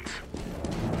friends.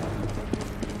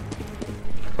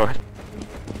 What?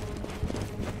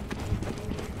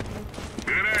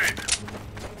 Grenade.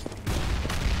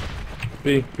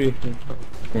 B. Yeah,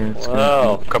 it's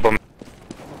Wow. Couple.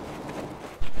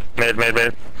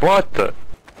 Mid. What the?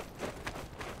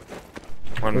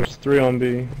 One. There's 3 on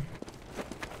B.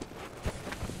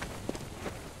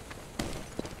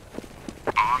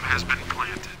 Bomb has been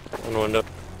planted. One window.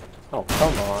 Oh,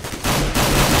 come on.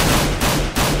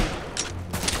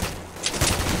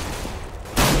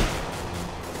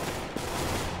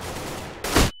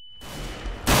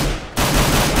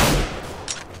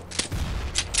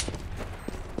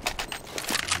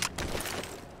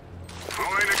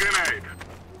 Throwing a grenade.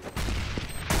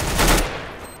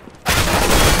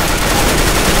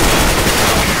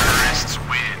 Terrorists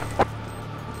win.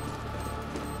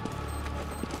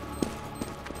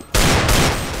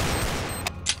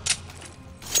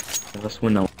 Let's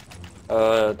win now.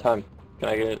 Time. Can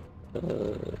I get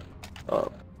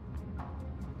oh.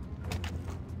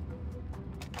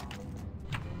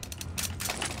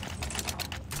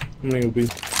 I'm gonna go B.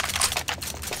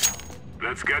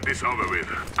 Let's get this over with.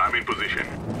 I'm in position.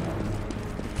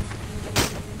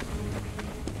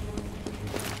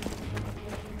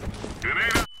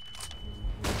 Grenade out.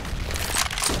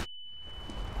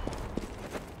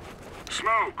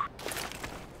 Smoke.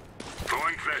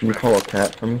 Throwing Can you flashbang. call a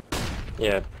cat for me?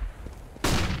 Yeah.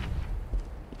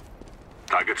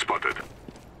 Target spotted.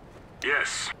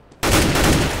 Yes.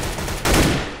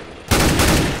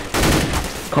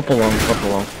 Couple long.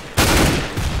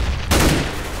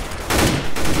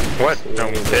 What? No,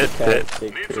 hit.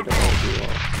 Need some help.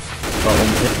 Got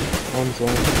one hit. One's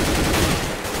long.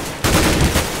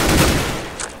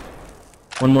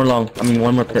 One more long. I mean,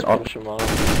 one more pit. Let's push them off.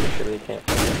 Make sure they can't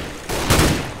find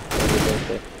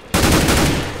it.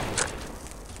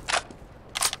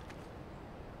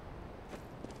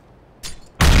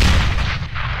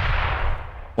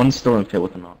 One's still in pit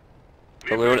with a knock.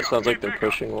 Tell me when it sounds like they're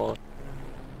pushing wall.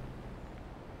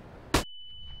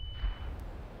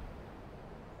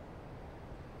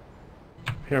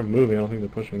 Here I'm moving, I don't think they're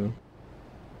pushing them.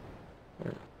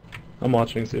 I'm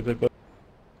watching, see if they put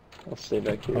I'll stay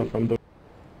back here. from the...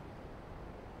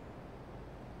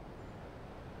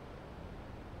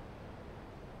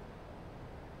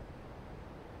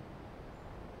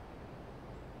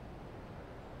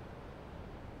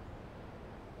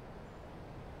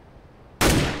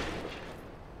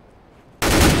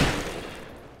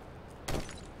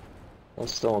 I'm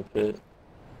still in pit.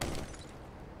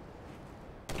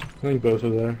 I think both are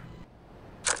there.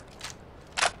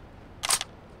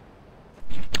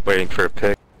 Waiting for a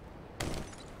pick.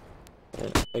 Yeah,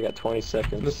 they got 20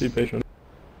 seconds. Just be patient.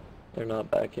 They're not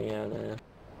backing out now.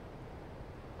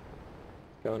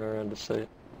 Going around the site.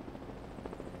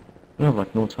 We have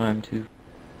like no time to.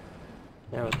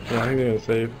 Yeah, Yeah, I think they're gonna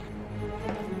save.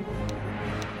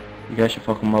 You guys should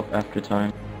fuck them up after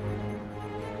time.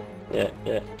 yeah,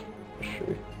 for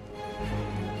sure.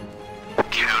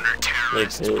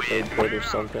 Counter-terrorists They win. pit or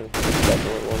something. There's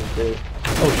definitely one pit.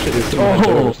 Oh shit, it's in my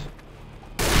doors.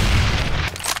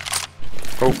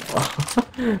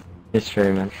 Oh! It's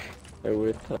true, man. They're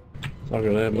with It's not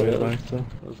gonna hit my back, so.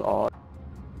 It was odd.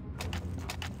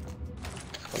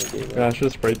 Yeah, I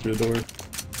should've sprayed through the door.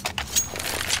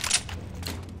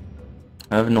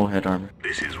 I have no head armor.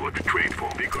 This is what we trained for.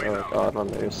 Decoy Oh now. god, on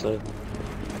their side.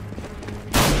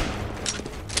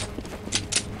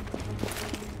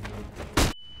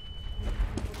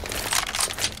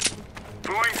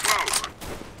 Throwing smoke.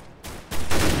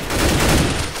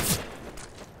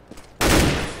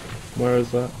 Where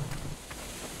is that?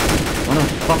 On a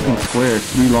fucking square,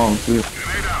 3 long, too.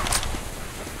 Grenade out.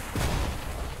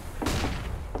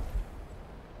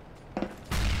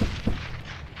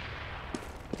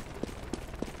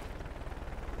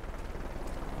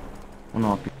 One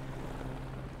off.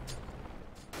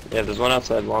 Yeah, there's one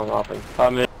outside long offing.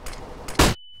 Top mid.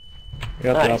 I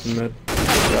got the Nice. top and mid.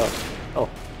 Yeah. Oh,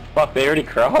 fuck, they already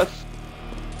crossed?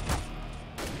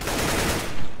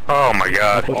 Oh my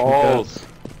god. Push Balls.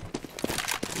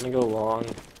 I'm gonna go long.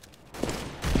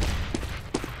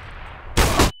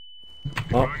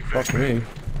 Oh, fuck me.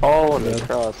 Oh, and they Yeah.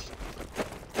 crossed.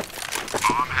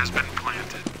 Bomb has been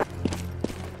planted.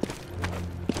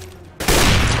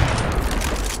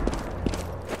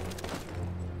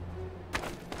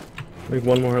 I think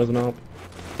one more has an op.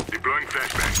 Deploying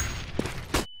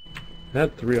flashbang. I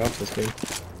had 3 off this game.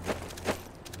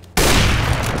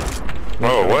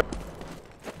 Whoa, what?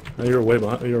 You were way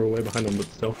behind them, but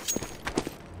still.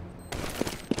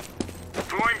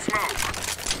 Throwing smoke.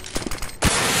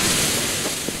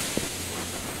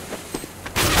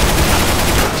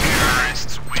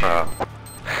 Terrorists win.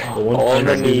 The one All thing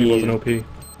that underneath. easy wasn't OP.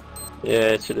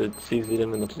 Yeah, it should have CZ'd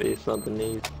him in the face, not the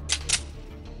knees.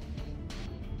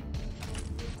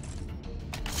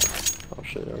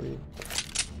 shit, are we?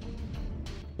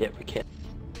 Yeah, we can.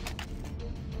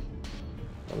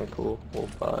 Kinda cool. We'll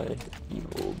buy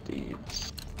evil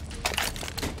deeds.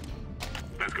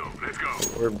 Let's go, let's go.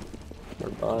 We're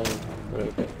buying. We're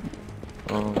okay.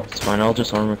 Oh, it's fine. I'll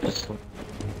just armor pistol.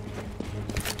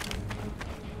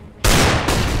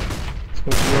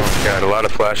 Oh god, a lot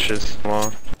of flashes.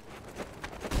 Long.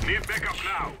 Need backup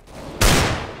now.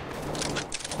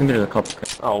 I think there's a couple.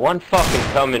 Oh, one fucking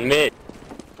coming mid.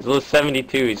 He's level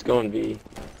 72. He's going B.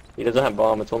 He doesn't have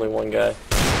bomb. It's only one guy.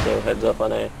 So heads up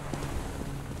on A.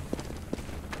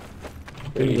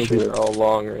 Pretty sure they're all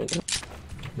long right now.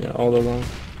 Yeah, all the long.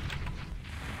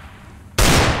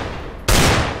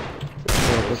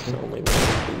 There's only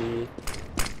one B.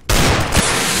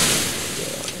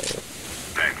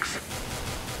 Thanks.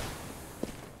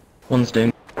 One's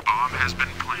down. Bomb has been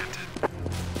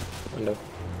planted. Window.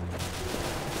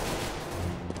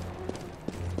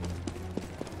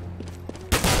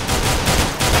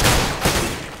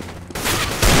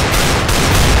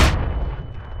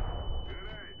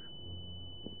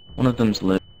 One of them's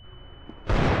lit.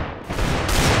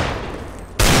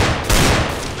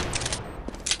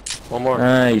 One more.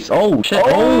 Nice. Oh shit.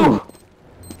 Oh!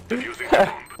 Defusing the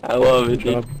bomb. I love it,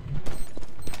 dude.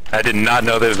 I did not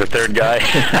know there was a third guy.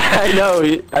 I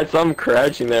know. I saw him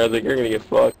crouching there. I was like, you're gonna get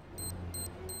fucked.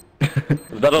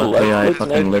 Is that a left? Yeah, I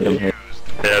fucking lit him here.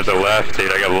 Yeah, it was a left,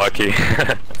 dude. I got lucky.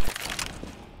 I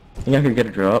think I could get a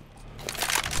drop.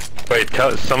 Wait,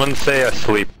 someone say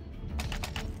asleep.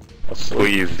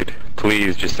 Please, dude.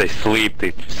 Please, just say sleep,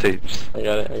 dude. Just say I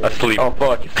got it. I got asleep. It. Oh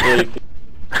fuck, sleep.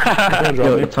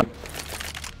 Yo,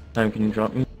 time, can you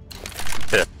drop me?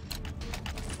 Yeah.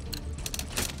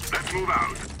 Let's move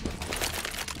out.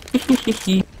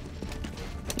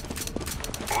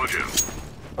 Roger.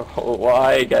 Oh,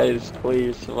 why, guys?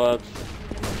 Please, slots.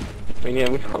 We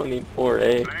don't need 4A.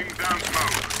 Laying down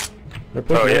smoke. They're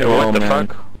pushing Oh yeah, A. what the man.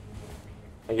 fuck?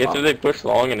 I guess if they push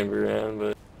long enough around,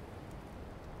 but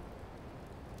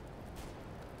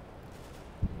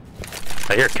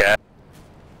I hear cat.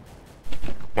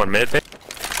 One mid. Throwing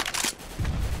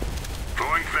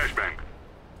flashbang.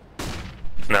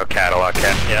 No cat, a lot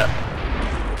cat. Yeah.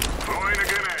 Throwing a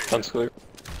grenade. sun's clear.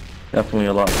 Definitely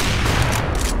a lot.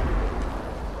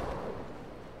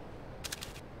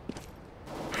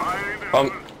 Firing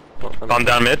the Bomb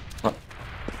down mid.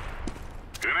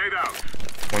 grenade out.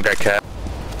 One guy cat.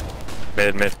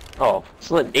 Mid. Oh,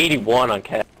 it's like 81 on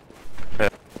cat. Yeah.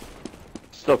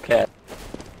 Still cat.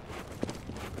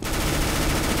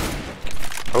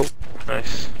 Oh,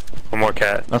 nice. One more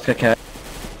cat. Let's get cat.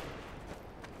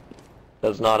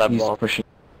 Does not have He's bomb. pushing.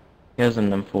 He has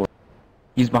an M4.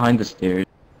 He's behind the stairs.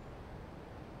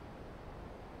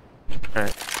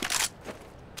 Alright.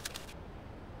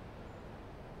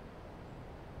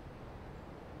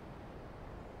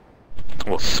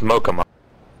 We'll smoke him up.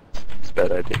 It's a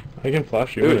bad idea. I can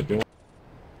flash you in if you want.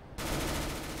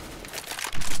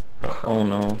 Oh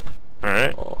no.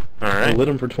 Alright. I Alright. lit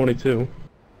him for 22.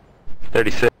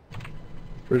 36.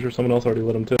 Pretty sure someone else already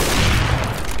lit him too.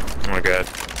 Oh my god.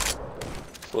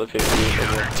 Split 50.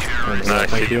 Nice.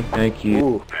 Thank you. Thank you.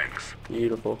 Ooh, Thanks.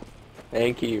 beautiful.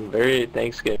 Thank you. Very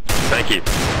thanks, game. Thank you.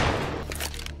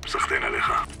 Sustain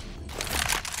Aleja.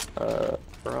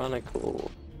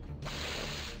 Chronicle.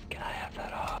 Can I have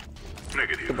that off?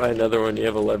 Negative. Buy another one. You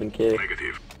have 11K.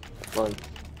 Negative. Come on.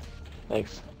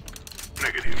 Thanks.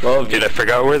 Negative. Love Dude, you. I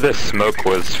forgot where the smoke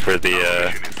was for the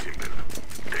Mission is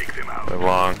simple. Take them out.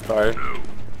 long. Car. No.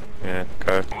 Yeah,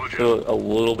 car. Roger. Still a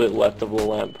little bit left of the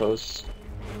lamppost.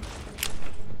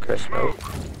 Okay. Smoke.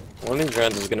 One of these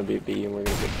rounds is gonna be B and we're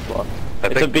gonna get blocked. I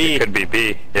It's think a B. it could be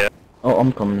B. Yeah. Oh,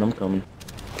 I'm coming.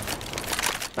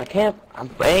 I can't. I'm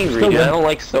angry, Still dude. I good. don't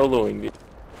like soloing, dude.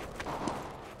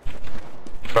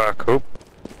 Fuck. Oop.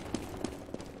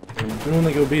 When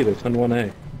they go B, they send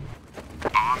 1A.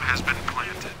 Bomb has been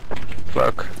planted.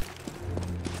 Fuck.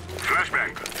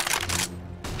 Flashbang.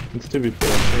 It's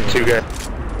 2v4. Two guys.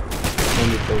 One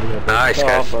before we have Nice,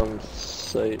 Off guys. on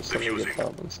site. Somebody get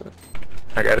top on site.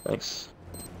 I got it. Thanks.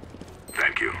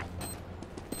 Thank you.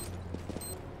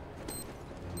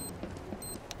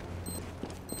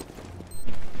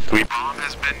 Sweep. Bomb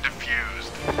has been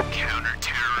defused.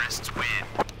 Counter-terrorists win.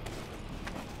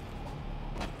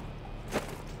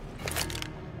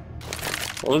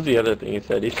 What was the other thing he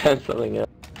said? He said something else.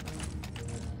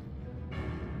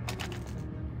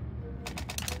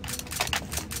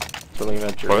 Something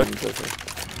about dreams, I think.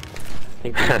 I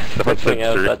think Someone something said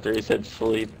else dream. after he said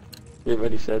sleep.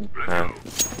 Everybody said, Oh.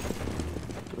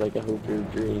 like, I hope your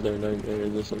dreams are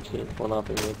nightmares or some shit. One off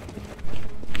of it.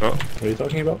 Oh. What are you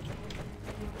talking about?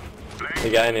 The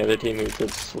guy on the other team who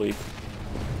said sleep.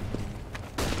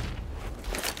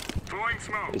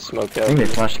 They smoked I out. think they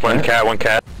flashed One cat, one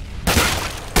cat.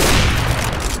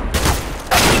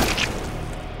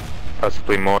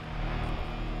 Possibly more.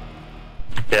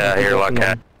 Yeah, here, lock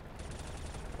cat.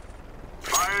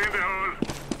 Fire in the hole.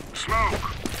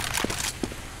 Smoke.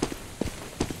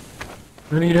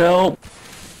 I need help.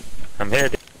 I'm here.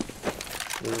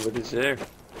 Everybody's there.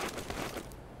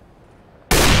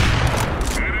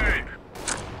 Grenade.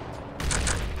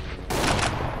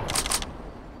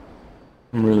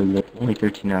 I'm really lit. Only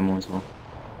 13 ammo as well.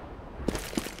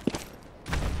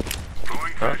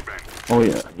 Throwing flashbang. Oh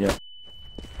yeah, yeah.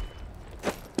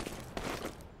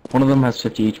 One of them has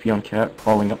 50 HP on cat,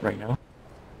 crawling up right now.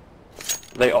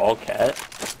 They all cat?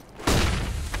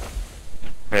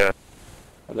 Yeah.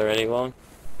 Are there any long?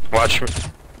 Watch me.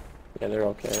 Yeah, they're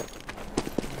all cat.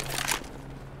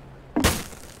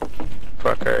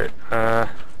 Fuck, alright.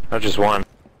 Not just one.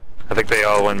 I think they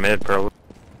all went mid, probably.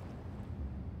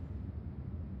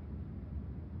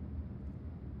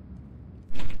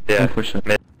 Yeah, Push it.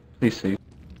 mid. Please see.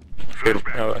 Good.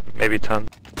 Oh, maybe ton.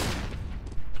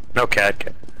 No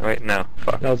cat. Wait, no.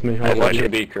 Fuck. That was me. I Watch watch it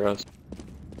it. be cross.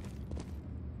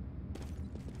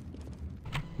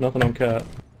 Nothing on cat.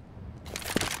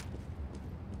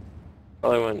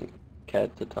 Probably went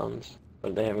cat to tons,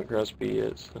 but they haven't crossed B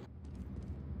yet, so.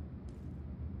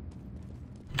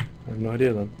 I have no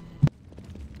idea then.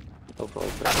 Hopefully.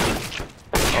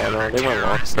 Oh no, they went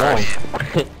long. Nice.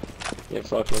 Yeah,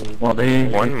 fucking. Well, they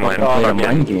One fucking went played a fucking-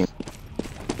 mind game.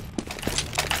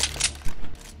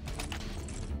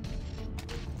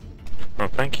 Oh,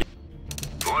 thank you.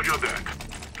 Roger that.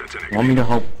 That's an Want me to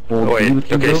help hold Wait, you with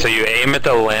you, okay, bro? so you aim at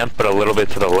the lamp, but a little bit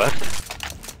to the left?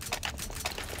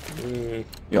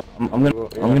 Yeah, I'm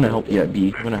gonna help you at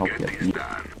B. I'm gonna help you at B.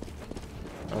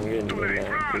 I'm getting in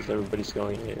that because everybody's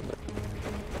going here. But...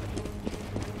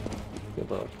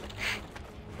 Good luck.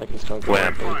 I can start going.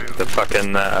 Lamp. The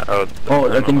fucking, oh. Oh,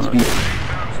 that thing's B.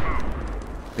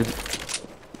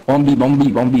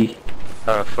 Bomb B.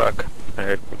 Oh, fuck.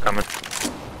 Alright, we're coming.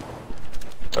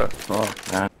 Oh,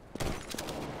 man.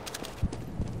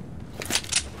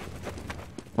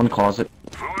 One closet.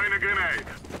 Throwing a grenade.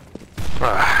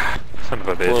 Ah, son of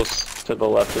a bitch. Close to the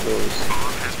left of those.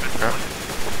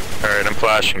 Alright, I'm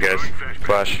flashing, guys.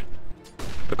 Flash.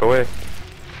 Look away.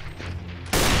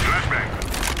 Flashbang.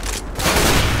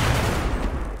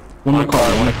 One in the car,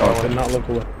 one in the Did car. not look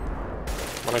away.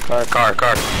 On a car.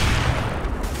 Car.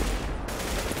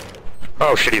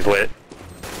 Oh shit, he's lit.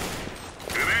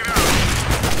 Grenade out.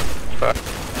 Fuck.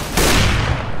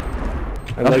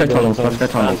 I Left like guy tunnels, those. left guy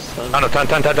tunnels. Oh no, ton.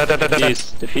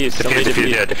 Defuse. Somebody Defuse, defuse.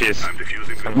 yeah, defuse. I'm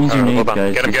defusing them. Use your nade, Hold on,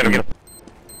 guys. get him. Use your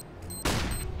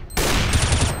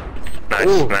Nice,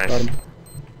 Ooh, nice. got him.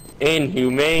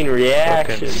 Inhumane Fucking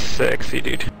reaction. sexy,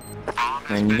 dude.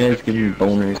 Man, you guys give me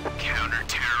boners.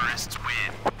 Counter-terrorists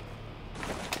win.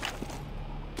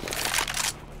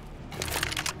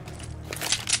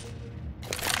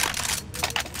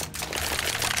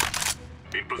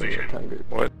 In position.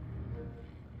 What?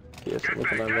 Yes,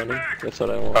 look at my money. That's what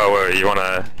I want. Oh, wait, you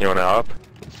wanna up?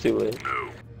 It's too late. No.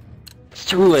 It's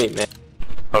too late, man.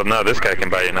 Oh no, this guy can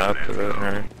buy you now.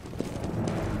 Alright.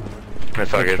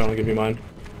 That's all I'm trying good. to give you mine.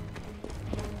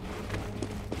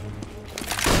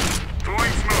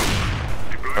 Throwing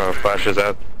smoke. Oh, flash is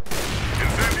out.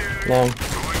 Incendiary. Long.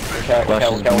 Cat.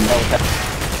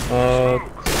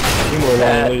 Two more long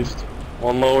at least.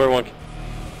 One lower, one.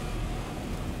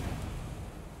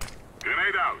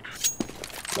 Grenade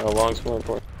out. No, long's more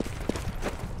important.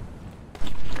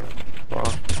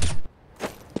 Well,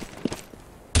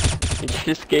 You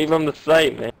just gave him the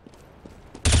sight, man.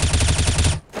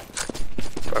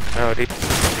 fuck no, dude.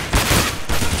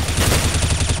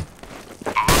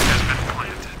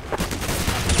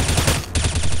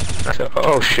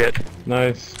 Oh shit.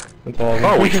 Nice. That's all.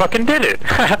 Oh, we fucking did it!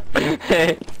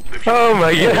 Oh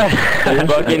my god! I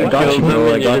fucking I got killed you, bro, him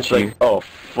I and you're got just you. like, oh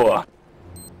fuck.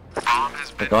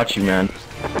 I got you, man.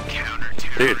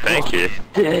 Dude, thank you.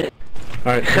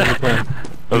 Alright, here's the plan.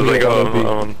 I was like, oh, Be.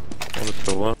 I'm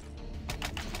still alone.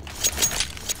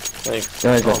 Thanks.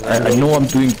 Guys, Oh, I know I'm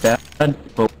doing bad,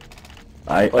 but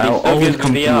But he I'll still always gives me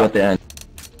come the through up. at the end.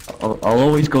 I'll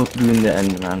always go through in the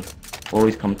end, man.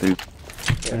 Always come through.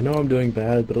 I know I'm doing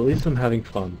bad, but at least I'm having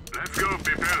fun. Let's go,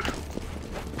 people.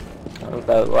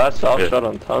 That last soft Yeah. shot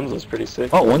on tons was pretty sick.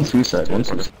 Oh, one suicide.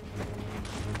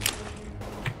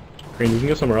 Green, you can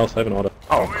go somewhere else. I have an auto.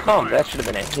 Oh, come, that should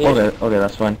have been a hit. Okay,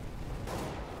 that's fine.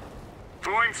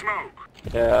 Throwing smoke.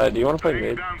 Yeah, do you want to play Laying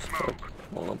mid? down smoke.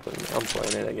 Well, I'm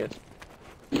playing it, I guess.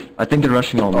 I think they're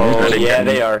rushing all mid. Oh, think yeah, I'm-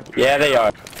 they are. Yeah, they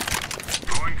are.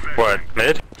 Throwing flash. What,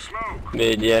 mid? Smoke.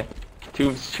 Mid, yeah.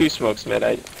 Two smokes mid.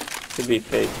 Could be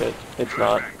fake, but it's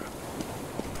not.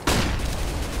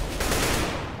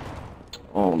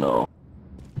 Oh no.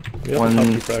 We have One the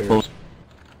top 2 fraggers. close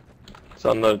It's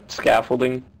on the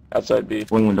scaffolding outside B.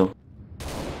 wing window.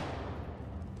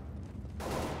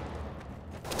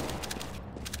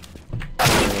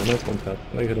 Nice one tap.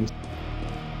 I hit him.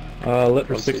 Lit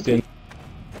for One 16. CT.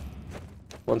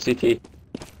 One CT.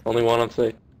 Only one on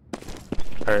site.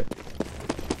 Alright.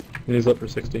 And he's lit for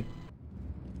 60.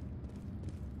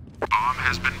 Bomb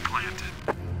has been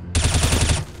planted.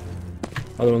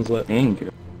 Other one's lit. Dang,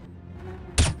 dude.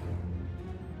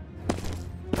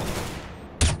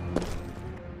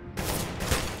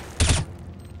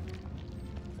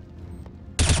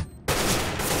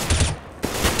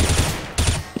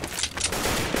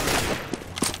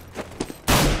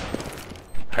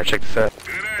 Alright, check this out.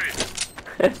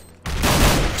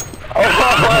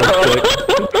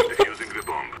 Defusing the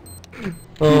bomb.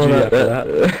 Oh,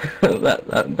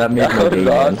 that made my day,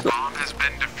 man. Bomb has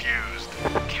been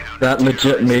defused. That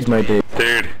legit made my day.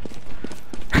 Dude.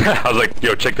 I was like,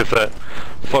 yo, check this out.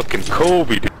 Fucking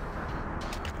Kobe, dude.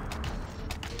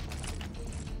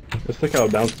 Just look how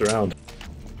it bounced around.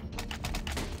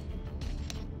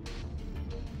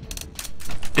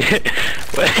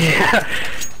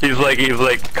 He's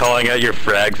like calling out your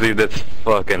frags, dude. That's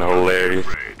fucking hilarious.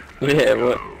 Yeah,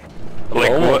 what?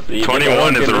 Like Almost what? even.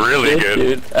 21 is really shit, good.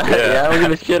 Dude. Yeah, I don't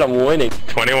give a shit, I'm winning.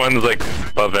 21 is like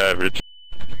above average.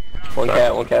 One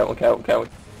cat, one cat, one cat, one cat.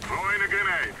 Throwing a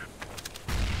grenade.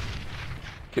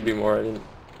 Could be more, I didn't.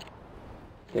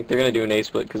 I think they're gonna do an A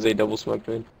split because they double smoked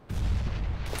in.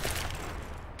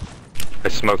 I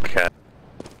smoke cat.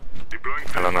 Deploying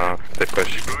I don't know. They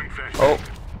push. Deploying flash. Oh,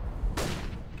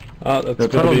 Ah, that's The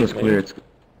gonna tunnel be. is clear. It's could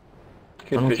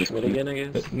Tunnel's fish just mid clear. again, I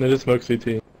guess. They just smoke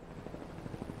CT.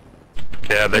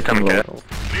 Yeah, they're coming cat.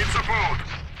 Need support.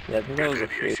 Yeah, I think that was a I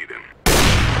fake. see them.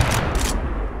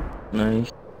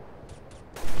 nice.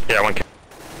 Yeah, one cat.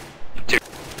 Two.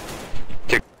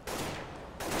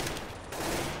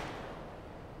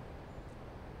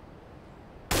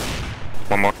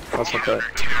 One more. That's not that.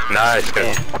 Nice,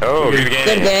 good. Oh, good game.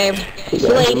 Good game.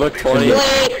 Sweet. Look, 20.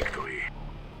 Sweet.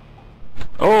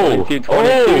 Oh, 22,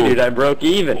 oh, dude, I broke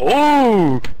even.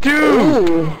 oh, dude.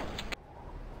 Ooh.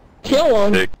 Kill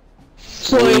one. Sick.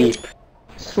 Sweet.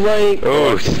 Sweet.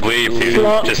 Oh, sleep, dude.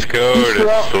 Slump. Just go You to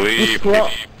slump. sleep.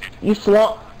 You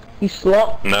slump. You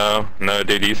slump. No,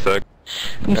 dude, you suck.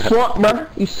 You slump, bruh.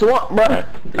 You slump, bruh.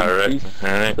 Alright,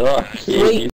 alright. Suck.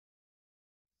 Sweet.